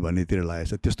दबाउने भन्नेतिर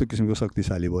लागेको छ। त्यस्तो किसिमको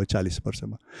शक्तिशाली भयो 40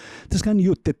 वर्षमा। त्यस कारण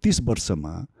यो 33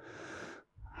 वर्षमा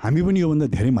हामी पनि योभन्दा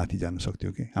धेरै माथि जान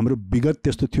सक्थ्यौँ कि हाम्रो विगत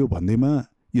त्यस्तो थियो भन्दैमा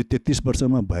यो 33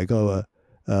 वर्षमा भएका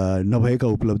नभएका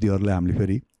उपलब्धिहरूलाई हामीले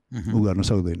फेरि गर्न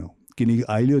सक्दैनौँ। किनकि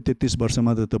अहिले यो 33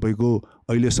 वर्षमा त तपाईँको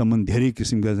अहिलेसम्म धेरै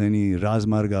किसिमका चाहिँ नि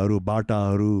राजमार्गहरू,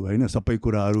 बाटाहरू, होइन, सबै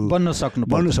कुराहरू बन्न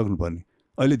सक्नुपर्ने।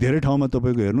 अहिले धेरै ठाउँमा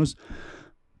तपाईँको हेर्नुहोस्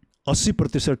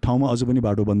 80% ठाउँमा अझ पनि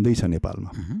बाटो बन्दै छ नेपालमा।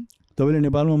 तपाईँले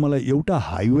नेपालमा मलाई एउटा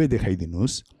हाइवे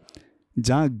देखाइदिनुहोस्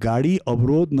जहाँ गाडी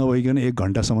अवरोध नभइकन 1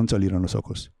 घन्टासम्म चलिरहन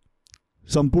सकोस्।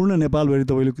 सम्पूर्ण नेपालभरि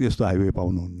तपाईँले त्यस्तो हाइवे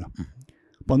पाउनुहुन्न।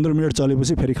 15 मिनट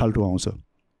चलेपछि फेरि खाल्टो आउँछ,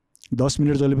 10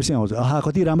 मिनट चलेपछि आउँछ। आहा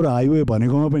कति राम्रो हाइवे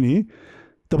भनेकोमा पनि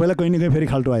तपाईँलाई कहीँ न कहीँ फेरि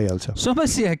खाल्टो आइहाल्छ।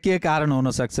 समस्या के कारण हुन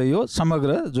सक्छ यो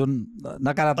समग्र जुन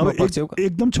नकारात्मक पक्ष?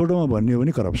 एकदम छोटोमा भन्ने हो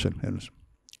भने करप्सन। हेर्नुहोस्,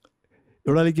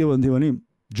 एउटाले के भन्थ्यो भने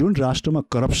जुन राष्ट्रमा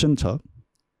करप्सन छ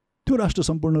त्यो राष्ट्र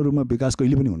सम्पूर्ण रूपमा विकास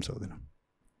कहिले पनि हुन सक्दैन।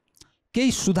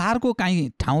 केही सुधारको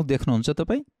काहीँ ठाउँ देख्नुहुन्छ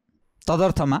तपाईँ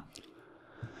तदर्थमा?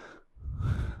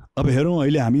 अब हेरौँ,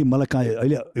 अहिले हामी मलाई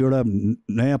अहिले एउटा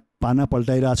नयाँ पाना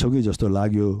पल्टाइरहेछौँ कि जस्तो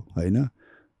लाग्यो, होइन?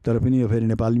 तर पनि यो फेरि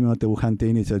नेपालीमा त उखान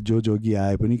त्यही नै छ, जो जोगी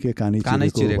आए पनि के कानै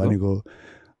चिरेको भनेको।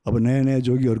 अब नयाँ नयाँ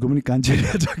जोगीहरूको पनि कान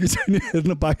चिरेको छ कि छैन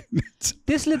हेर्न पाइने।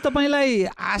 त्यसले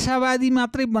तपाईँलाई आशावादी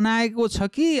मात्रै बनाएको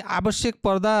छ कि आवश्यक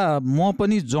पर्दा म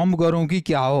पनि जम्प गरौँ कि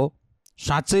क्या हो?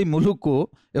 साँच्चै मुलुकको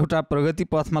एउटा प्रगति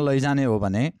पथमा लैजाने हो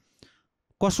भने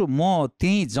कसो म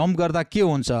त्यहीँ जम्प गर्दा के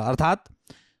हुन्छ, अर्थात्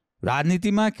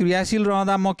राजनीतिमा क्रियाशील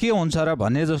रहँदा म के हुन्छ र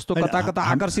भन्ने जस्तो कता कता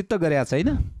आकर्षित त गरेका छैन?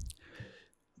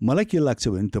 मलाई के लाग्छ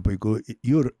भने तपाईँको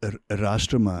यो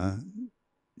राष्ट्रमा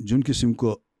जुन किसिमको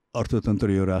अर्थतन्त्र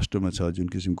यो राष्ट्रमा छ, जुन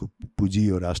किसिमको पुँजी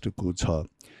यो राष्ट्रको छ,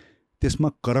 त्यसमा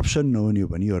करप्सन नहुने हो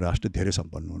भने यो राष्ट्र धेरै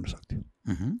सम्पन्न हुन सक्थ्यो,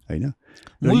 होइन?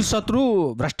 मूल शत्रु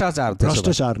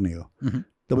भ्रष्टाचार नै हो।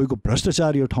 तपाईँको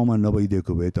भ्रष्टाचार यो ठाउँमा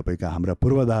नभइदिएको भए तपाईँका हाम्रा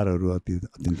पूर्वाधारहरू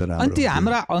अत्यन्त राम्रो। अनि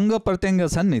हाम्रा अङ्ग प्रत्यङ्ग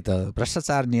छन् नि त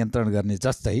भ्रष्टाचार नियन्त्रण गर्ने,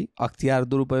 जस्तै अख्तियार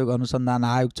दुरुपयोग अनुसन्धान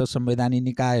आयोग छ, संवैधानिक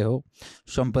निकाय हो,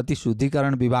 सम्पत्ति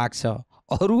शुद्धिकरण विभाग छ,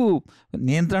 अरू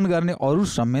नियन्त्रण गर्ने अरू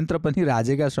संयन्त्र पनि,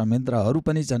 राज्यका संयन्त्रहरू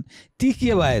पनि छन्। ती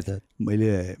के भए त?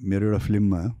 मैले मेरो एउटा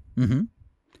फिल्ममा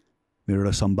मेरो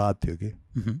एउटा संवाद थियो कि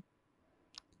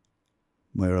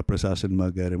म एउटा प्रशासनमा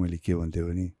गएर मैले के भन्थेँ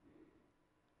भने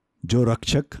जो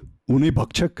रक्षक उनी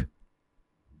भक्षक।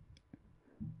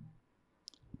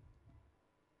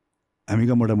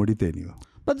 हामीका मोटामोटी त्यही नै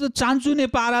हो। चान्चुने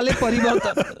पाराले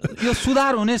परिवर्तन यो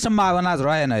सुधार हुने सम्भावना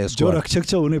रहेन। यसको जो रक्षक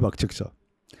छ उनी भक्षक छ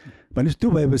भनेपछि त्यो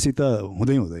भएपछि त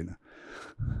हुँदैन।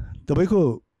 तपाईँको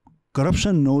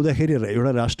करप्सन नहुँदाखेरि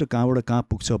एउटा राष्ट्र कहाँबाट कहाँ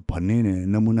पुग्छ भन्ने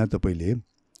नमुना तपाईँले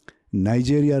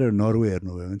नाइजेरिया र नर्वे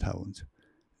हेर्नुभयो भने थाहा हुन्छ।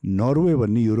 नर्वे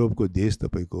भन्ने युरोपको देश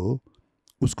तपाईँको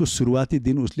उसको सुरुवाती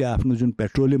दिन उसले आफ्नो जुन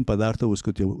पेट्रोलियम पदार्थ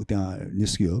उसको त्यो त्यहाँ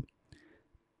निस्कियो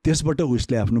त्यसबाट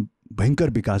उसले आफ्नो भयङ्कर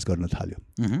विकास गर्न थाल्यो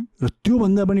र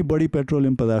त्योभन्दा पनि बढी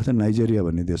पेट्रोलियम पदार्थ नाइजेरिया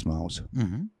भन्ने देशमा आउँछ।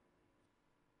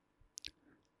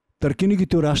 तर किनकि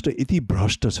त्यो राष्ट्र यति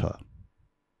भ्रष्ट छ,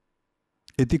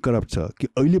 यति करप्ट छ कि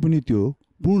अहिले पनि त्यो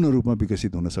पूर्ण रूपमा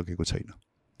विकसित हुन सकेको छैन।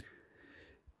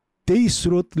 त्यही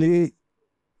स्रोतले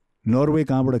नर्वे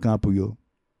कहाँबाट कहाँ पुग्यो,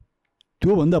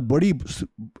 त्योभन्दा बढी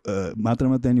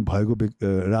मात्रामा त्यहाँ भएको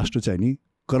राष्ट्र चाहिँ नि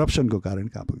करप्सनको कारण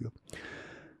कहाँ पुग्यो।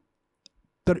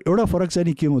 तर एउटा फरक चाहिँ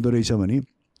नि के हुँदो रहेछ भने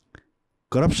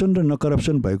करप्सन र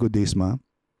नकरप्सन भएको देशमा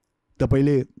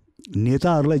तपाईँले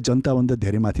नेताहरूलाई जनताभन्दा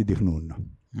धेरै माथि देख्नुहुन्न।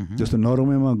 जस्तो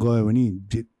नर्वेमा गयो भने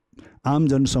आम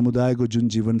जनसमुदायको जुन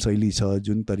जीवनशैली छ,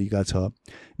 जुन तरिका छ,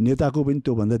 नेताको पनि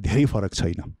त्योभन्दा धेरै फरक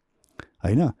छैन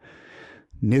होइन।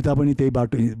 नेता पनि त्यही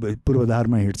बाटो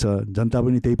पूर्वाधारमा हिँड्छ, जनता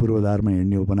पनि त्यही पूर्वाधारमा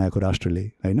हिँड्ने हो बनाएको राष्ट्रले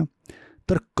होइन।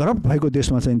 तर करप्ट भएको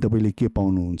देशमा चाहिँ तपाईँले के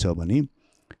पाउनुहुन्छ भने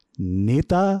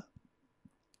नेता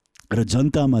र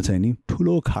जनतामा चाहिँ नि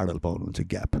ठुलो खाडल पाउनुहुन्छ,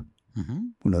 ग्याप।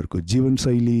 उनीहरूको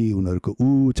जीवनशैली, उनीहरूको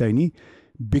चाहिँ नि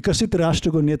विकसित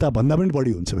राष्ट्रको नेता भन्दा पनि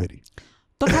बढी हुन्छ फेरि।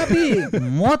 तथापि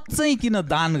मत चाहिँ किन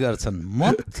दान गर्छन्?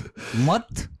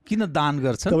 मत किन दान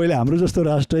गर्छन्? तपाईँले हाम्रो जस्तो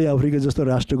राष्ट्र या अफ्रिका जस्तो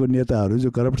राष्ट्रको नेताहरू जो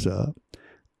करप्ट छ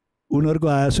उनीहरूको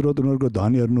आय स्रोत, उनीहरूको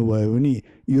धन हेर्नुभयो भने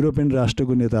युरोपियन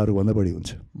राष्ट्रको नेताहरूभन्दा बढी हुन्छ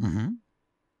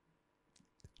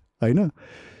होइन।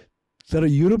 तर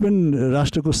युरोपियन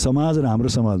राष्ट्रको समाज र हाम्रो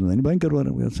समाजमा नि भयङ्कर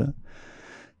फरक छ।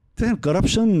 त्यही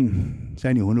करप्सन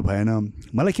चाहिँ नि हुनु भएन।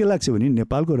 मलाई के लाग्छ भने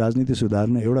नेपालको राजनीति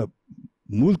सुधार्न एउटा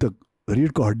मूल त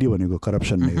रीढको हड्डी भनेको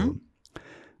करप्सन नै हो।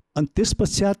 अनि त्यस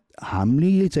पश्चात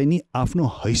हामीले चाहिँ नि आफ्नो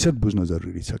हैसियत बुझ्न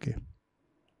जरुरी छ कि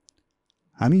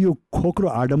हामी यो खोक्रो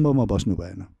आडम्बरमा बस्नु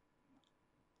भएन।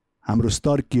 हाम्रो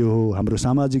स्तर के हो, हाम्रो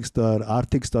सामाजिक स्तर,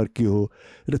 आर्थिक स्तर के हो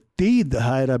र त्यही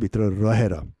दायराभित्र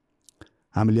रहेर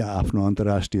हामीले आफ्नो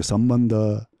अन्तर्राष्ट्रिय सम्बन्ध,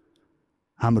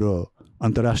 हाम्रो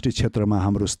अन्तर्राष्ट्रिय क्षेत्रमा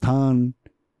हाम्रो स्थान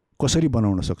कसरी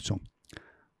बनाउन सक्छौँ।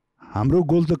 हाम्रो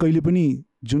गोल त कहिले पनि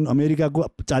जुन अमेरिकाको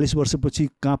 40 वर्षपछि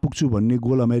कहाँ पुग्छु भन्ने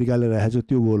गोल अमेरिकाले राखेको छ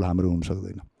त्यो गोल हाम्रो हुन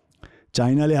सक्दैन।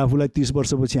 चाइनाले आफूलाई 30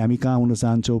 वर्षपछि हामी कहाँ हुन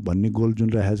चाहन्छौँ भन्ने गोल जुन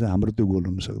राखेको छ हाम्रो त्यो गोल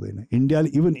हुन सक्दैन।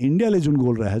 इन्डियाले जुन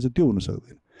गोल राखेको छ त्यो हुन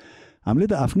सक्दैन। हामीले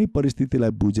त आफ्नै परिस्थितिलाई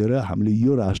बुझेर हामीले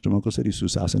यो राष्ट्रमा कसरी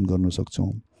सुशासन गर्न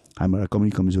सक्छौँ, हाम्रा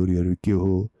कमजोरीहरू के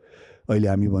हो। अहिले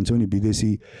हामी भन्छौँ नि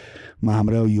विदेशीमा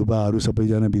हाम्रा युवाहरू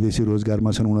सबैजना विदेशी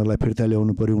रोजगारमा छन्, उनीहरूलाई फिर्ता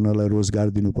ल्याउनु पऱ्यो, उनीहरूलाई रोजगार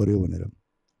दिनु पऱ्यो भनेर।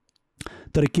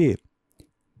 तर के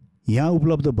यहाँ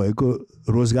उपलब्ध भएको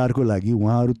रोजगारको लागि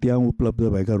उहाँहरू त्यहाँ उपलब्ध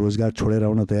भएका रोजगार छोडेर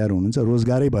आउन तयार हुनुहुन्छ?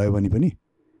 रोजगारै भयो भने पनि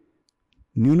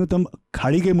न्यूनतम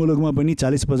खाडीकै मुलुकमा पनि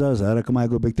 40-50 हजार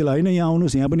कमाएको व्यक्तिलाई होइन यहाँ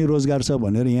आउनुहोस् यहाँ पनि रोजगार छ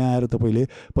भनेर यहाँ आएर तपाईँले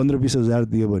 15-20 हजार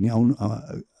दियो भने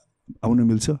आउनु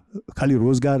मिल्छ? खालि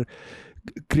रोजगार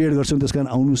क्रिएट गर्छौँ त्यस कारण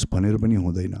आउनुहोस् भनेर पनि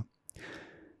हुँदैन।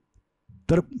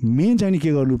 तर मेन चाहिँ नि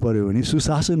के गर्नु पऱ्यो भने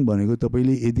सुशासन भनेको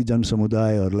तपाईँले यदि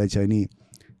जनसमुदायहरूलाई चाहिँ नि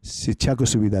शिक्षाको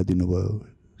सुविधा दिनुभयो,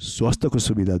 स्वास्थ्यको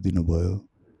सुविधा दिनुभयो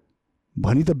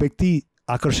भने त व्यक्ति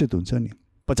आकर्षित हुन्छ नि।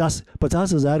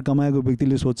 50 हजार कमाएको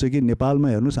व्यक्तिले सोध्छ कि नेपालमा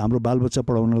हेर्नुहोस् हाम्रो बालबच्चा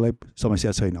पढाउनलाई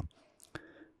समस्या छैन,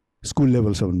 स्कुल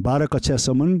लेभलसम्म 12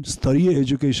 कक्षासम्म स्तरीय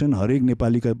एजुकेसन हरेक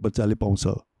नेपालीका बच्चाले पाउँछ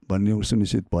भन्ने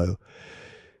सुनिश्चित भयो।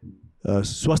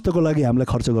 स्वास्थ्यको लागि हामीलाई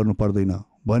खर्च गर्नु पर्दैन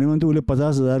भन्यो भने त उसले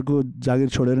 50 हजारको जागिर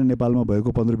छोडेर नेपालमा भएको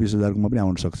 15-20 हजारकोमा पनि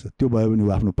आउन सक्छ। त्यो भयो भने ऊ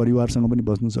आफ्नो परिवारसँग पनि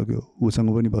बस्न सक्यो, उसँग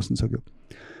पनि बस्न सक्यो।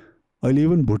 अहिले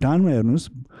इभन भुटानमा हेर्नुहोस्,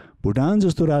 भुटान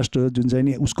जस्तो राष्ट्र जुन चाहिँ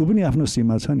नि उसको पनि आफ्नो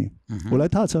सीमा छ नि, उसलाई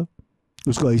थाहा छ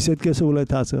उसको हैसियत के छ, उसलाई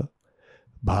थाहा छ।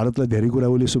 भारतलाई धेरै कुरा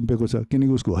उसले सुम्पेको छ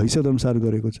किनकि उसको हैसियत अनुसार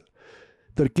गरेको छ।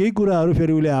 तर केही कुराहरू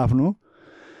फेरि उसले आफ्नो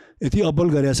यति अब्बल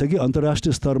गरेको छ कि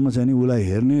अन्तर्राष्ट्रिय स्तरमा चाहिँ नि उसलाई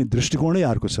हेर्ने दृष्टिकोणै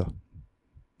अर्को छ।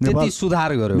 त्यति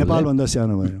सुधार गर्यो नेपालभन्दा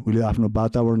सानो भएन उसले आफ्नो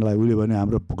वातावरणलाई उसले भने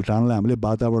हाम्रो भुटानलाई हामीले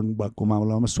वातावरणको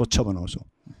मामलामा स्वच्छ बनाउँछौँ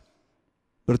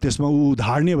र त्यसमा ऊ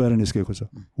उदाहरणीय भएर निस्केको छ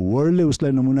वर्ल्डले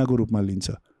उसलाई नमुनाको रूपमा लिन्छ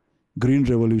ग्रिन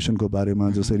रेभोल्युसनको बारेमा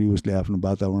जसरी उसले आफ्नो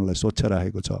वातावरणलाई स्वच्छ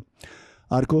राखेको छ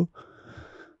अर्को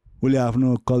उसले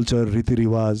आफ्नो कल्चर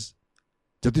रीतिरिवाज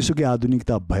जतिसुकै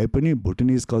आधुनिकता भए पनि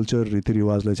भुटानिज कल्चर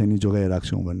रीतिरिवाजलाई चाहिँ नि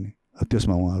जोगाइराख्छौँ भन्ने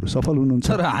त्यसमा उहाँहरू सफल हुनुहुन्छ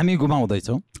र हामी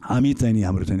गुमाउँदैछौँ हामी चाहिँ नि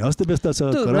हाम्रो चाहिँ अस्तव्यस्त छ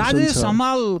राजेश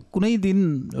हमाल कुनै दिन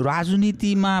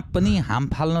राजनीतिमा पनि हाम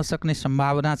फाल्न सक्ने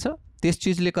सम्भावना छ त्यस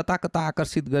चिजले कता कता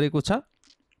आकर्षित गरेको छ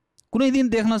कुनै दिन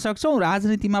देख्न सक्छौँ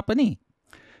राजनीतिमा पनि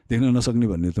देख्न नसक्ने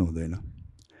भन्ने त हुँदैन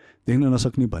देख्न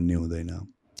नसक्ने भन्ने हुँदैन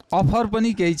अफर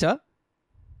पनि केही छ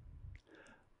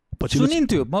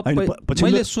सुनिन्थ्यो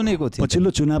मैले सुनेको थिएँ पछिल्लो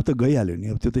चुनाव त गइहाल्यो नि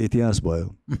अब त्यो त इतिहास भयो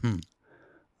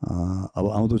अब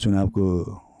आउँदो चुनावको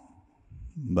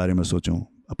बारेमा सोचौँ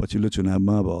पछिल्लो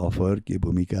चुनावमा अब अफर के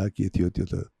भूमिका के थियो त्यो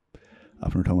त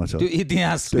आफ्नो ठाउँमा छ त्यो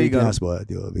इतिहास भयो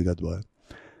त्यो विगत भयो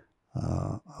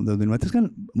आउँदो दिनमा त्यस कारण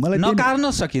मलाई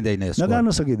नकार्न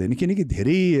सकिँदैन किनकि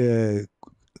धेरै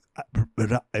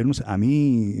हेर्नुहोस् हामी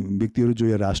व्यक्तिहरू जो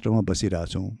यो राष्ट्रमा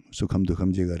बसिरहेछौँ सुखम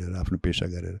दुखम जे गरेर आफ्नो पेसा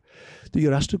गरेर त्यो यो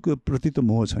राष्ट्रको प्रति त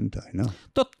मोह छ नि त होइन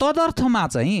त तदर्थमा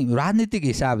चाहिँ राजनीतिक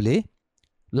हिसाबले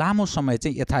लामो समय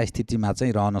चाहिँ यथास्थितिमा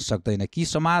चाहिँ रहन सक्दैन कि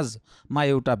समाजमा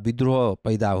एउटा विद्रोह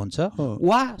पैदा हुन्छ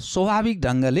वा स्वाभाविक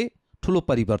ढङ्गले ठुलो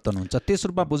परिवर्तन हुन्छ त्यस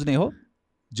रूपमा बुझ्ने हो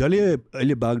जसले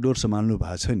अहिले बागडोर सम्हाल्नु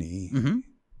भएको छ नि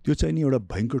त्यो चाहिँ नि एउटा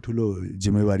भयङ्कर ठुलो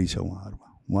जिम्मेवारी छ उहाँहरूमा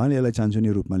उहाँले यसलाई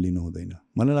चान्चुने रूपमा लिनु हुँदैन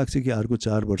मलाई लाग्छ कि अर्को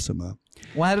 4 वर्षमा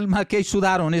उहाँहरूमा केही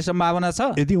सुधार हुने सम्भावना छ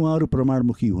यदि उहाँहरू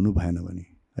प्रमाणमुखी हुनु भएन भने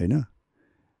होइन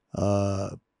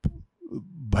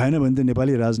भएन भने त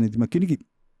नेपाली राजनीतिमा किनकि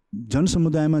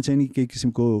जनसमुदायमा चाहिँ नि केही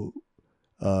किसिमको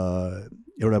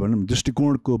एउटा भनौँ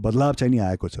दृष्टिकोणको बदलाव चाहिँ नि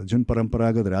आएको छ जुन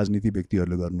परम्परागत राजनीति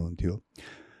व्यक्तिहरूले गर्नुहुन्थ्यो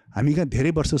हामी कहाँ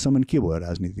धेरै वर्षसम्म के भयो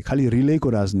राजनीति खालि रिलेको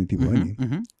राजनीति भयो नि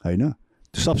होइन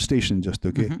सबस्टेसन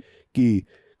जस्तो कि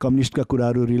कम्युनिस्टका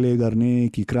कुराहरू रिले गर्ने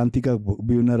कि क्रान्तिका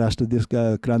विभिन्न राष्ट्र देशका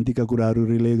क्रान्तिका कुराहरू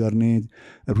रिले गर्ने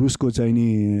रुसको चाहिँ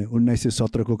नि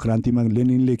 1917 को क्रान्तिमा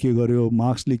लेनिनले के गर्यो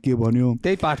मार्क्सले के भन्यो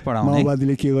त्यही पाठ पढाउने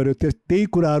माओवादीले के गर्यो त्यही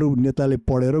कुराहरू नेताले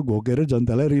पढेर घोकेर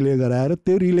जनतालाई रिले गराएर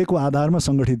त्यो रिलेको आधारमा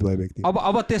सङ्गठित भयो व्यक्ति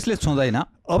अब त्यसले छुँदैन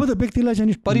अब त व्यक्तिलाई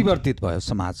चाहिँ परिवर्तित भयो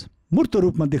समाज मूर्त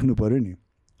रूपमा देख्नु पर्यो नि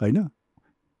होइन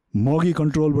मगी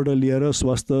कन्ट्रोलबाट लिएर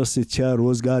स्वास्थ्य शिक्षा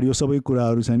रोजगार यो सबै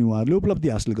कुराहरू चाहिँ उहाँहरूले उपलब्धि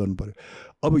हासिल गर्नु पर्यो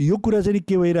अब यो कुरा चाहिँ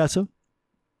के भइरहेछ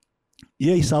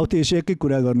यही साउथ एसियाकै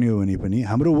कुरा गर्ने हो भने पनि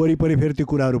हाम्रो वरिपरि फेरि त्यो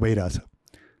कुराहरू भइरहेछ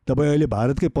तपाईँ अहिले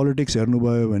भारतकै पोलिटिक्स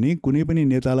हेर्नुभयो भने कुनै पनि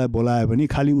नेतालाई बोलायो भने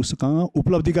खालि उसँग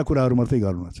उपलब्धिका कुराहरू मात्रै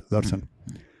गर्छन्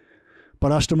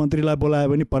परराष्ट्र मन्त्रीलाई बोलायो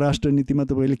भने परराष्ट्र नीतिमा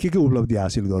तपाईँले के उपलब्धि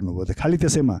हासिल गर्नुभयो त खालि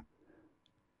त्यसैमा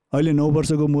अहिले 9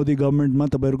 वर्षको मोदी गभर्मेन्टमा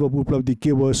तपाईँहरूको उपलब्धि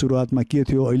के भयो सुरुवातमा के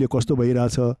थियो अहिले कस्तो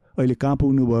भइरहेछ अहिले कहाँ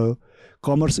पुग्नु भयो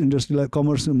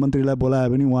कमर्स मन्त्रीलाई बोलायो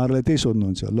भने उहाँहरूलाई त्यही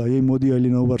सोध्नुहुन्छ ल यही मोदी अहिले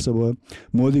 9 वर्ष भयो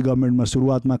मोदी गभर्मेन्टमा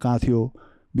सुरुवातमा कहाँ थियो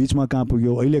बिचमा कहाँ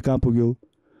पुग्यो अहिले कहाँ पुग्यो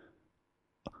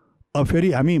अब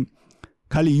फेरि हामी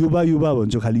खालि युवा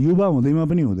भन्छौँ खालि युवा हुँदैमा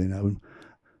पनि हुँदैन अब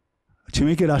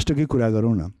छिमेकी राष्ट्रकै कुरा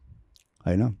गरौँ न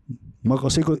होइन म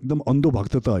कसैको एकदम अन्धो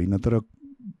भक्त त होइन तर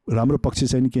राम्रो पक्ष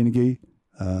चाहिँ केही न केही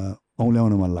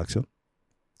औँल्याउन मन लाग्छ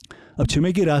अब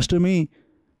छिमेकी राष्ट्रमै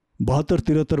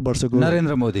 72-73 वर्षको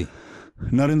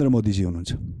नरेन्द्र मोदीजी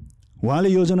हुनुहुन्छ उहाँले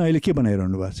योजना अहिले के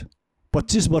बनाइरहनु भएको छ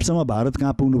 25 वर्षमा भारत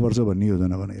कहाँ पुग्नुपर्छ भन्ने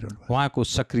योजना बनाइरहनु भएको उहाँको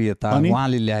सक्रियता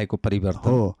उहाँले ल्याएको परिवर्तन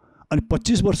हो अनि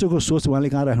 25 वर्षको सोच उहाँले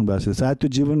कहाँ राख्नु भएको छ सायद त्यो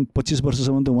जीवन 25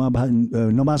 वर्षसम्म त उहाँ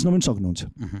नबाँच्न पनि सक्नुहुन्छ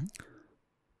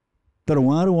तर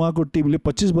उहाँको टिमले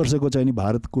 25 वर्षको चाहिँ नि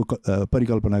भारतको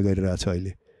परिकल्पना गरिरहेछ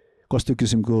अहिले कस्तो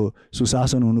किसिमको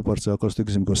सुशासन हुनुपर्छ कस्तो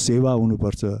किसिमको सेवा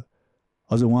हुनुपर्छ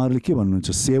अझ उहाँहरूले के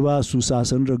भन्नुहुन्छ सेवा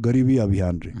सुशासन र गरिबी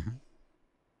अभियान रे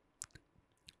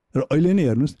र अहिले नै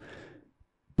हेर्नुहोस्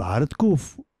भारतको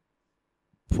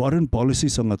फरेन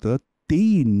पोलिसीसँग त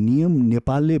त्यही नियम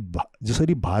नेपालले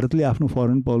जसरी भारतले आफ्नो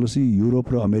फरेन पोलिसी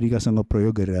युरोप र अमेरिकासँग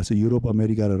प्रयोग गरिरहेछ युरोप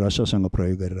अमेरिका र रसियासँग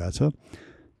प्रयोग गरिरहेछ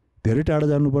धेरै टाढा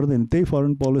जानु पर्दैन त्यही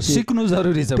फरेन पोलिसी सिक्नु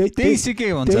जरुरी छ त्यही सिके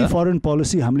हुन्छ त्यही फरेन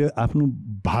पोलिसी हामीले आफ्नो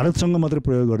भारतसँग मात्र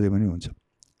प्रयोग गर्दै पनि हुन्छ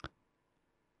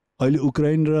अहिले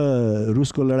युक्रेन र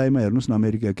रुसको लडाइँमा हेर्नुहोस् न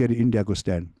अमेरिका के अरे इन्डियाको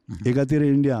स्ट्यान्ड एकातिर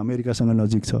इन्डिया अमेरिकासँग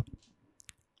नजिक छ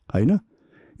होइन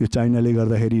यो चाइनाले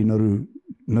गर्दाखेरि यिनीहरू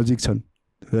नजिक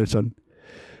छन्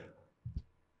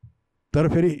तर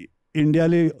फेरि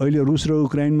इन्डियाले अहिले रुस र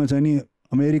युक्रेनमा चाहिँ नि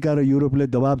अमेरिका र युरोपले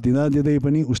दबाब दिँदै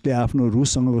पनि उसले आफ्नो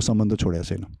रुससँगको सम्बन्ध छोडेको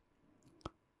छैन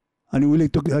अनि उसले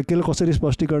त्यो केले कसरी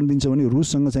स्पष्टीकरण दिन्छ भने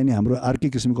रुससँग चाहिँ नि हाम्रो अर्कै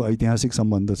किसिमको ऐतिहासिक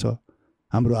सम्बन्ध छ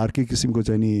हाम्रो अर्कै किसिमको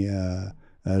चाहिँ नि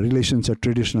रिलेसन छ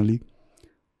ट्रेडिसनली,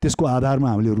 त्यसको आधारमा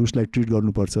हामीले रुसलाई ट्रिट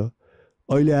गर्नुपर्छ।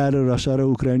 अहिले आएर रसिया र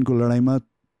उक्राइनको लडाइँमा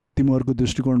तिमीहरूको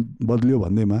दृष्टिकोण बदल्यो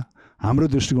भन्दैमा हाम्रो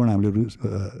दृष्टिकोण हामीले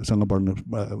रुससँग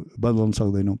बदल्न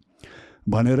सक्दैनौँ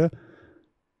भनेर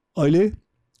अहिले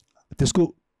त्यसको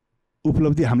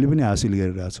उपलब्धि हामीले पनि हासिल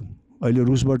गरिरहेछौँ। अहिले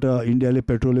रुसबाट इन्डियाले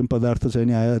पेट्रोलियम पदार्थ चाहिँ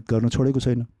नि आयात गर्न छोडेको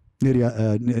छैन,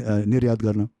 निर्यात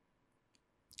गर्न।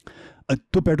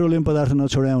 त्यो पेट्रोलियम पदार्थ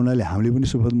नछोडाए हुनाले हामीले पनि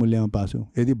सुपथ मूल्यमा पाछौँ।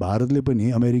 यदि भारतले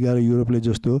पनि अमेरिका र युरोपले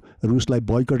जस्तो रुसलाई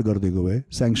बोयकट गरिदिएको भए,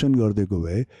 स्याङ्सन गरिदिएको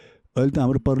भए, अहिले त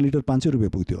हाम्रो पर लिटर 500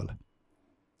 रुपियाँ पुग्थ्यो होला।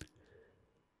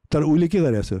 तर उसले के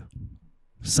गरेछ,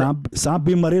 साँप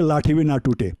बिमारे लाठी भी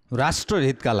नटुटे,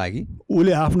 राष्ट्रहितका लागि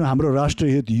उसले आफ्नो हाम्रो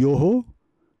राष्ट्रहित यो हो।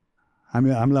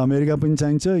 हामीलाई अमेरिका पनि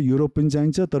चाहिन्छ, युरोप पनि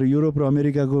चाहिन्छ, तर युरोप र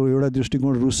अमेरिकाको एउटा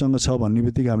दृष्टिकोण रुससँग छ भन्ने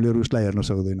बित्तिकै हामीले रुसलाई हेर्न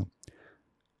सक्दैनौँ।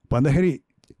 भन्दाखेरि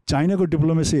चाइनाको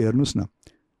डिप्लोमेसी हेर्नुहोस् न,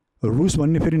 रुस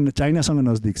भन्ने फेरि चाइनासँग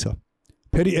नजिक छ,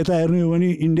 फेरि यता हेर्नु हो भने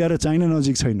इन्डिया र चाइना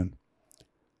नजिक छैनन्।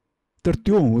 तर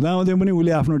त्यो हुँदाहुँदै पनि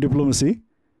उसले आफ्नो डिप्लोमेसी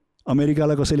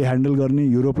अमेरिकालाई कसरी ह्यान्डल गर्ने,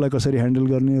 युरोपलाई कसरी ह्यान्डल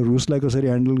गर्ने, रुसलाई कसरी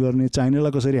ह्यान्डल गर्ने,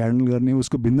 चाइनालाई कसरी ह्यान्डल गर्ने,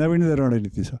 उसको भिन्न भिन्न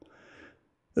रणनीति छ।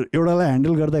 एउटालाई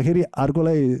ह्यान्डल गर्दाखेरि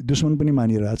अर्कोलाई दुश्मन पनि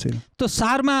मानिरहेको छैन। त्यो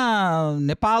सारमा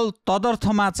नेपाल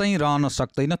तदर्थमा चाहिँ रहन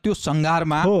सक्दैन, त्यो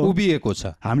सङ्घारमा उभिएको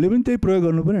छ। हामीले पनि त्यही प्रयोग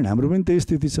गर्नु पर्यो नि, हाम्रो पनि त्यही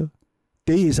स्थिति छ।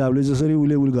 त्यही हिसाबले जसरी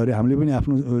उसले गरे हामीले पनि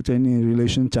आफ्नो चाहिँ नि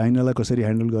रिलेसन चाइनालाई कसरी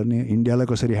ह्यान्डल गर्ने, इन्डियालाई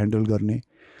कसरी ह्यान्डल गर्ने,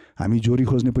 हामी जोरी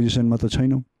खोज्ने पोजिसनमा त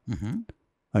छैनौँ।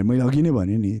 मैले अघि नै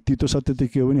भने नि, तितो सत्य त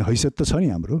के हो भने हैसियत त छ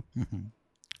नि, हाम्रो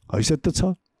हैसियत त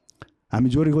छ। हामी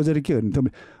जोरी खोजेर के गर्ने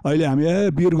त, अहिले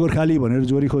हामी वीर गोर्खाली भनेर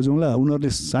जोरी खोजौँला, उनीहरूले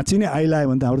साँच्ची नै आइलायो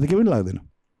भने त हाम्रो त केही पनि लाग्दैन।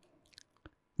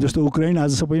 जस्तो उक्राइन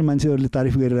आज सबै मान्छेहरूले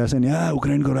तारिफ गरिरहेछ नि,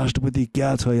 उक्राइनको राष्ट्रपति क्या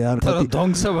छ यार,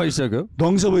 ध्वंस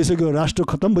भइसक्यो, राष्ट्र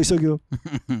खत्तम भइसक्यो,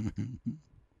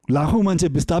 लाखौँ मान्छे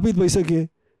विस्थापित भइसके।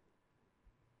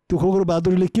 त्यो खोक्रो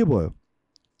बहादुरले के भयो?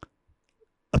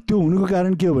 त्यो हुनुको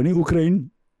कारण के हो भने उक्राइन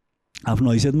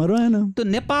आफ्नो हैसियतमा रहेन। त्यो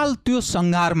नेपाल त्यो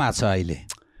सङ्घारमा छ अहिले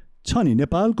छ नि।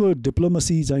 नेपालको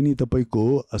डिप्लोमेसी चाहिँ नि तपाईँको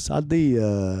असाध्यै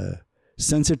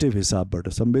सेन्सिटिभ हिसाबबाट,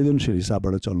 संवेदनशील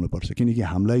हिसाबबाट चल्नुपर्छ, किनकि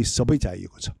हामीलाई सबै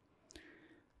चाहिएको छ,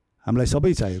 हामीलाई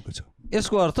सबै चाहिएको छ।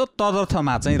 यसको अर्थ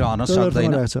तदर्थमा चाहिँ रहन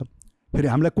सक्दैन। फेरि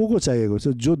हामीलाई को चाहिएको छ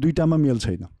जो दुईटामा मेल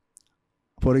छैन।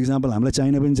 फर इक्जाम्पल हामीलाई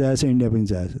चाइना पनि चाहिएको छ, इन्डिया पनि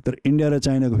चाहिएको छ, तर इन्डिया र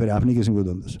चाइनाको फेरि आफ्नै किसिमको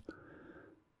द्वन्द्व छ।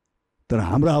 तर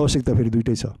हाम्रो आवश्यकता फेरि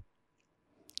दुइटै छ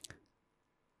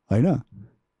होइन।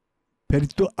 फेरि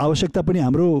त्यो आवश्यकता पनि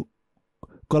हाम्रो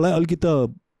कसलाई अलिकति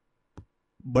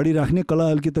बढी राख्ने,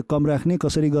 कसलाई अलिकति कम राख्ने,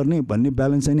 कसरी गर्ने भन्ने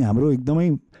ब्यालेन्स चाहिँ नि हाम्रो एकदमै।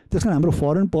 त्यस कारण हाम्रो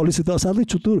फरेन पोलिसी त असाध्यै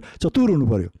चतुर हुनु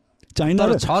पर्यो।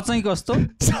 चाइना छ चाहिँ कस्तो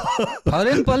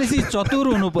फरेन पोलिसी चतुर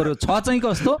हुनु पर्यो, छ चाहिँ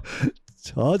कस्तो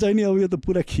छ चाहिँ नि, अब यो त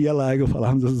पुरा खिया लागेको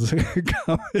फलाम जस्तो छ।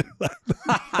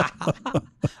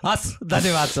 हस्,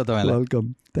 धन्यवाद छ तपाईँलाई। वेलकम,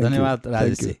 धन्यवाद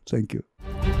राजेश जी, थ्याङ्क यू।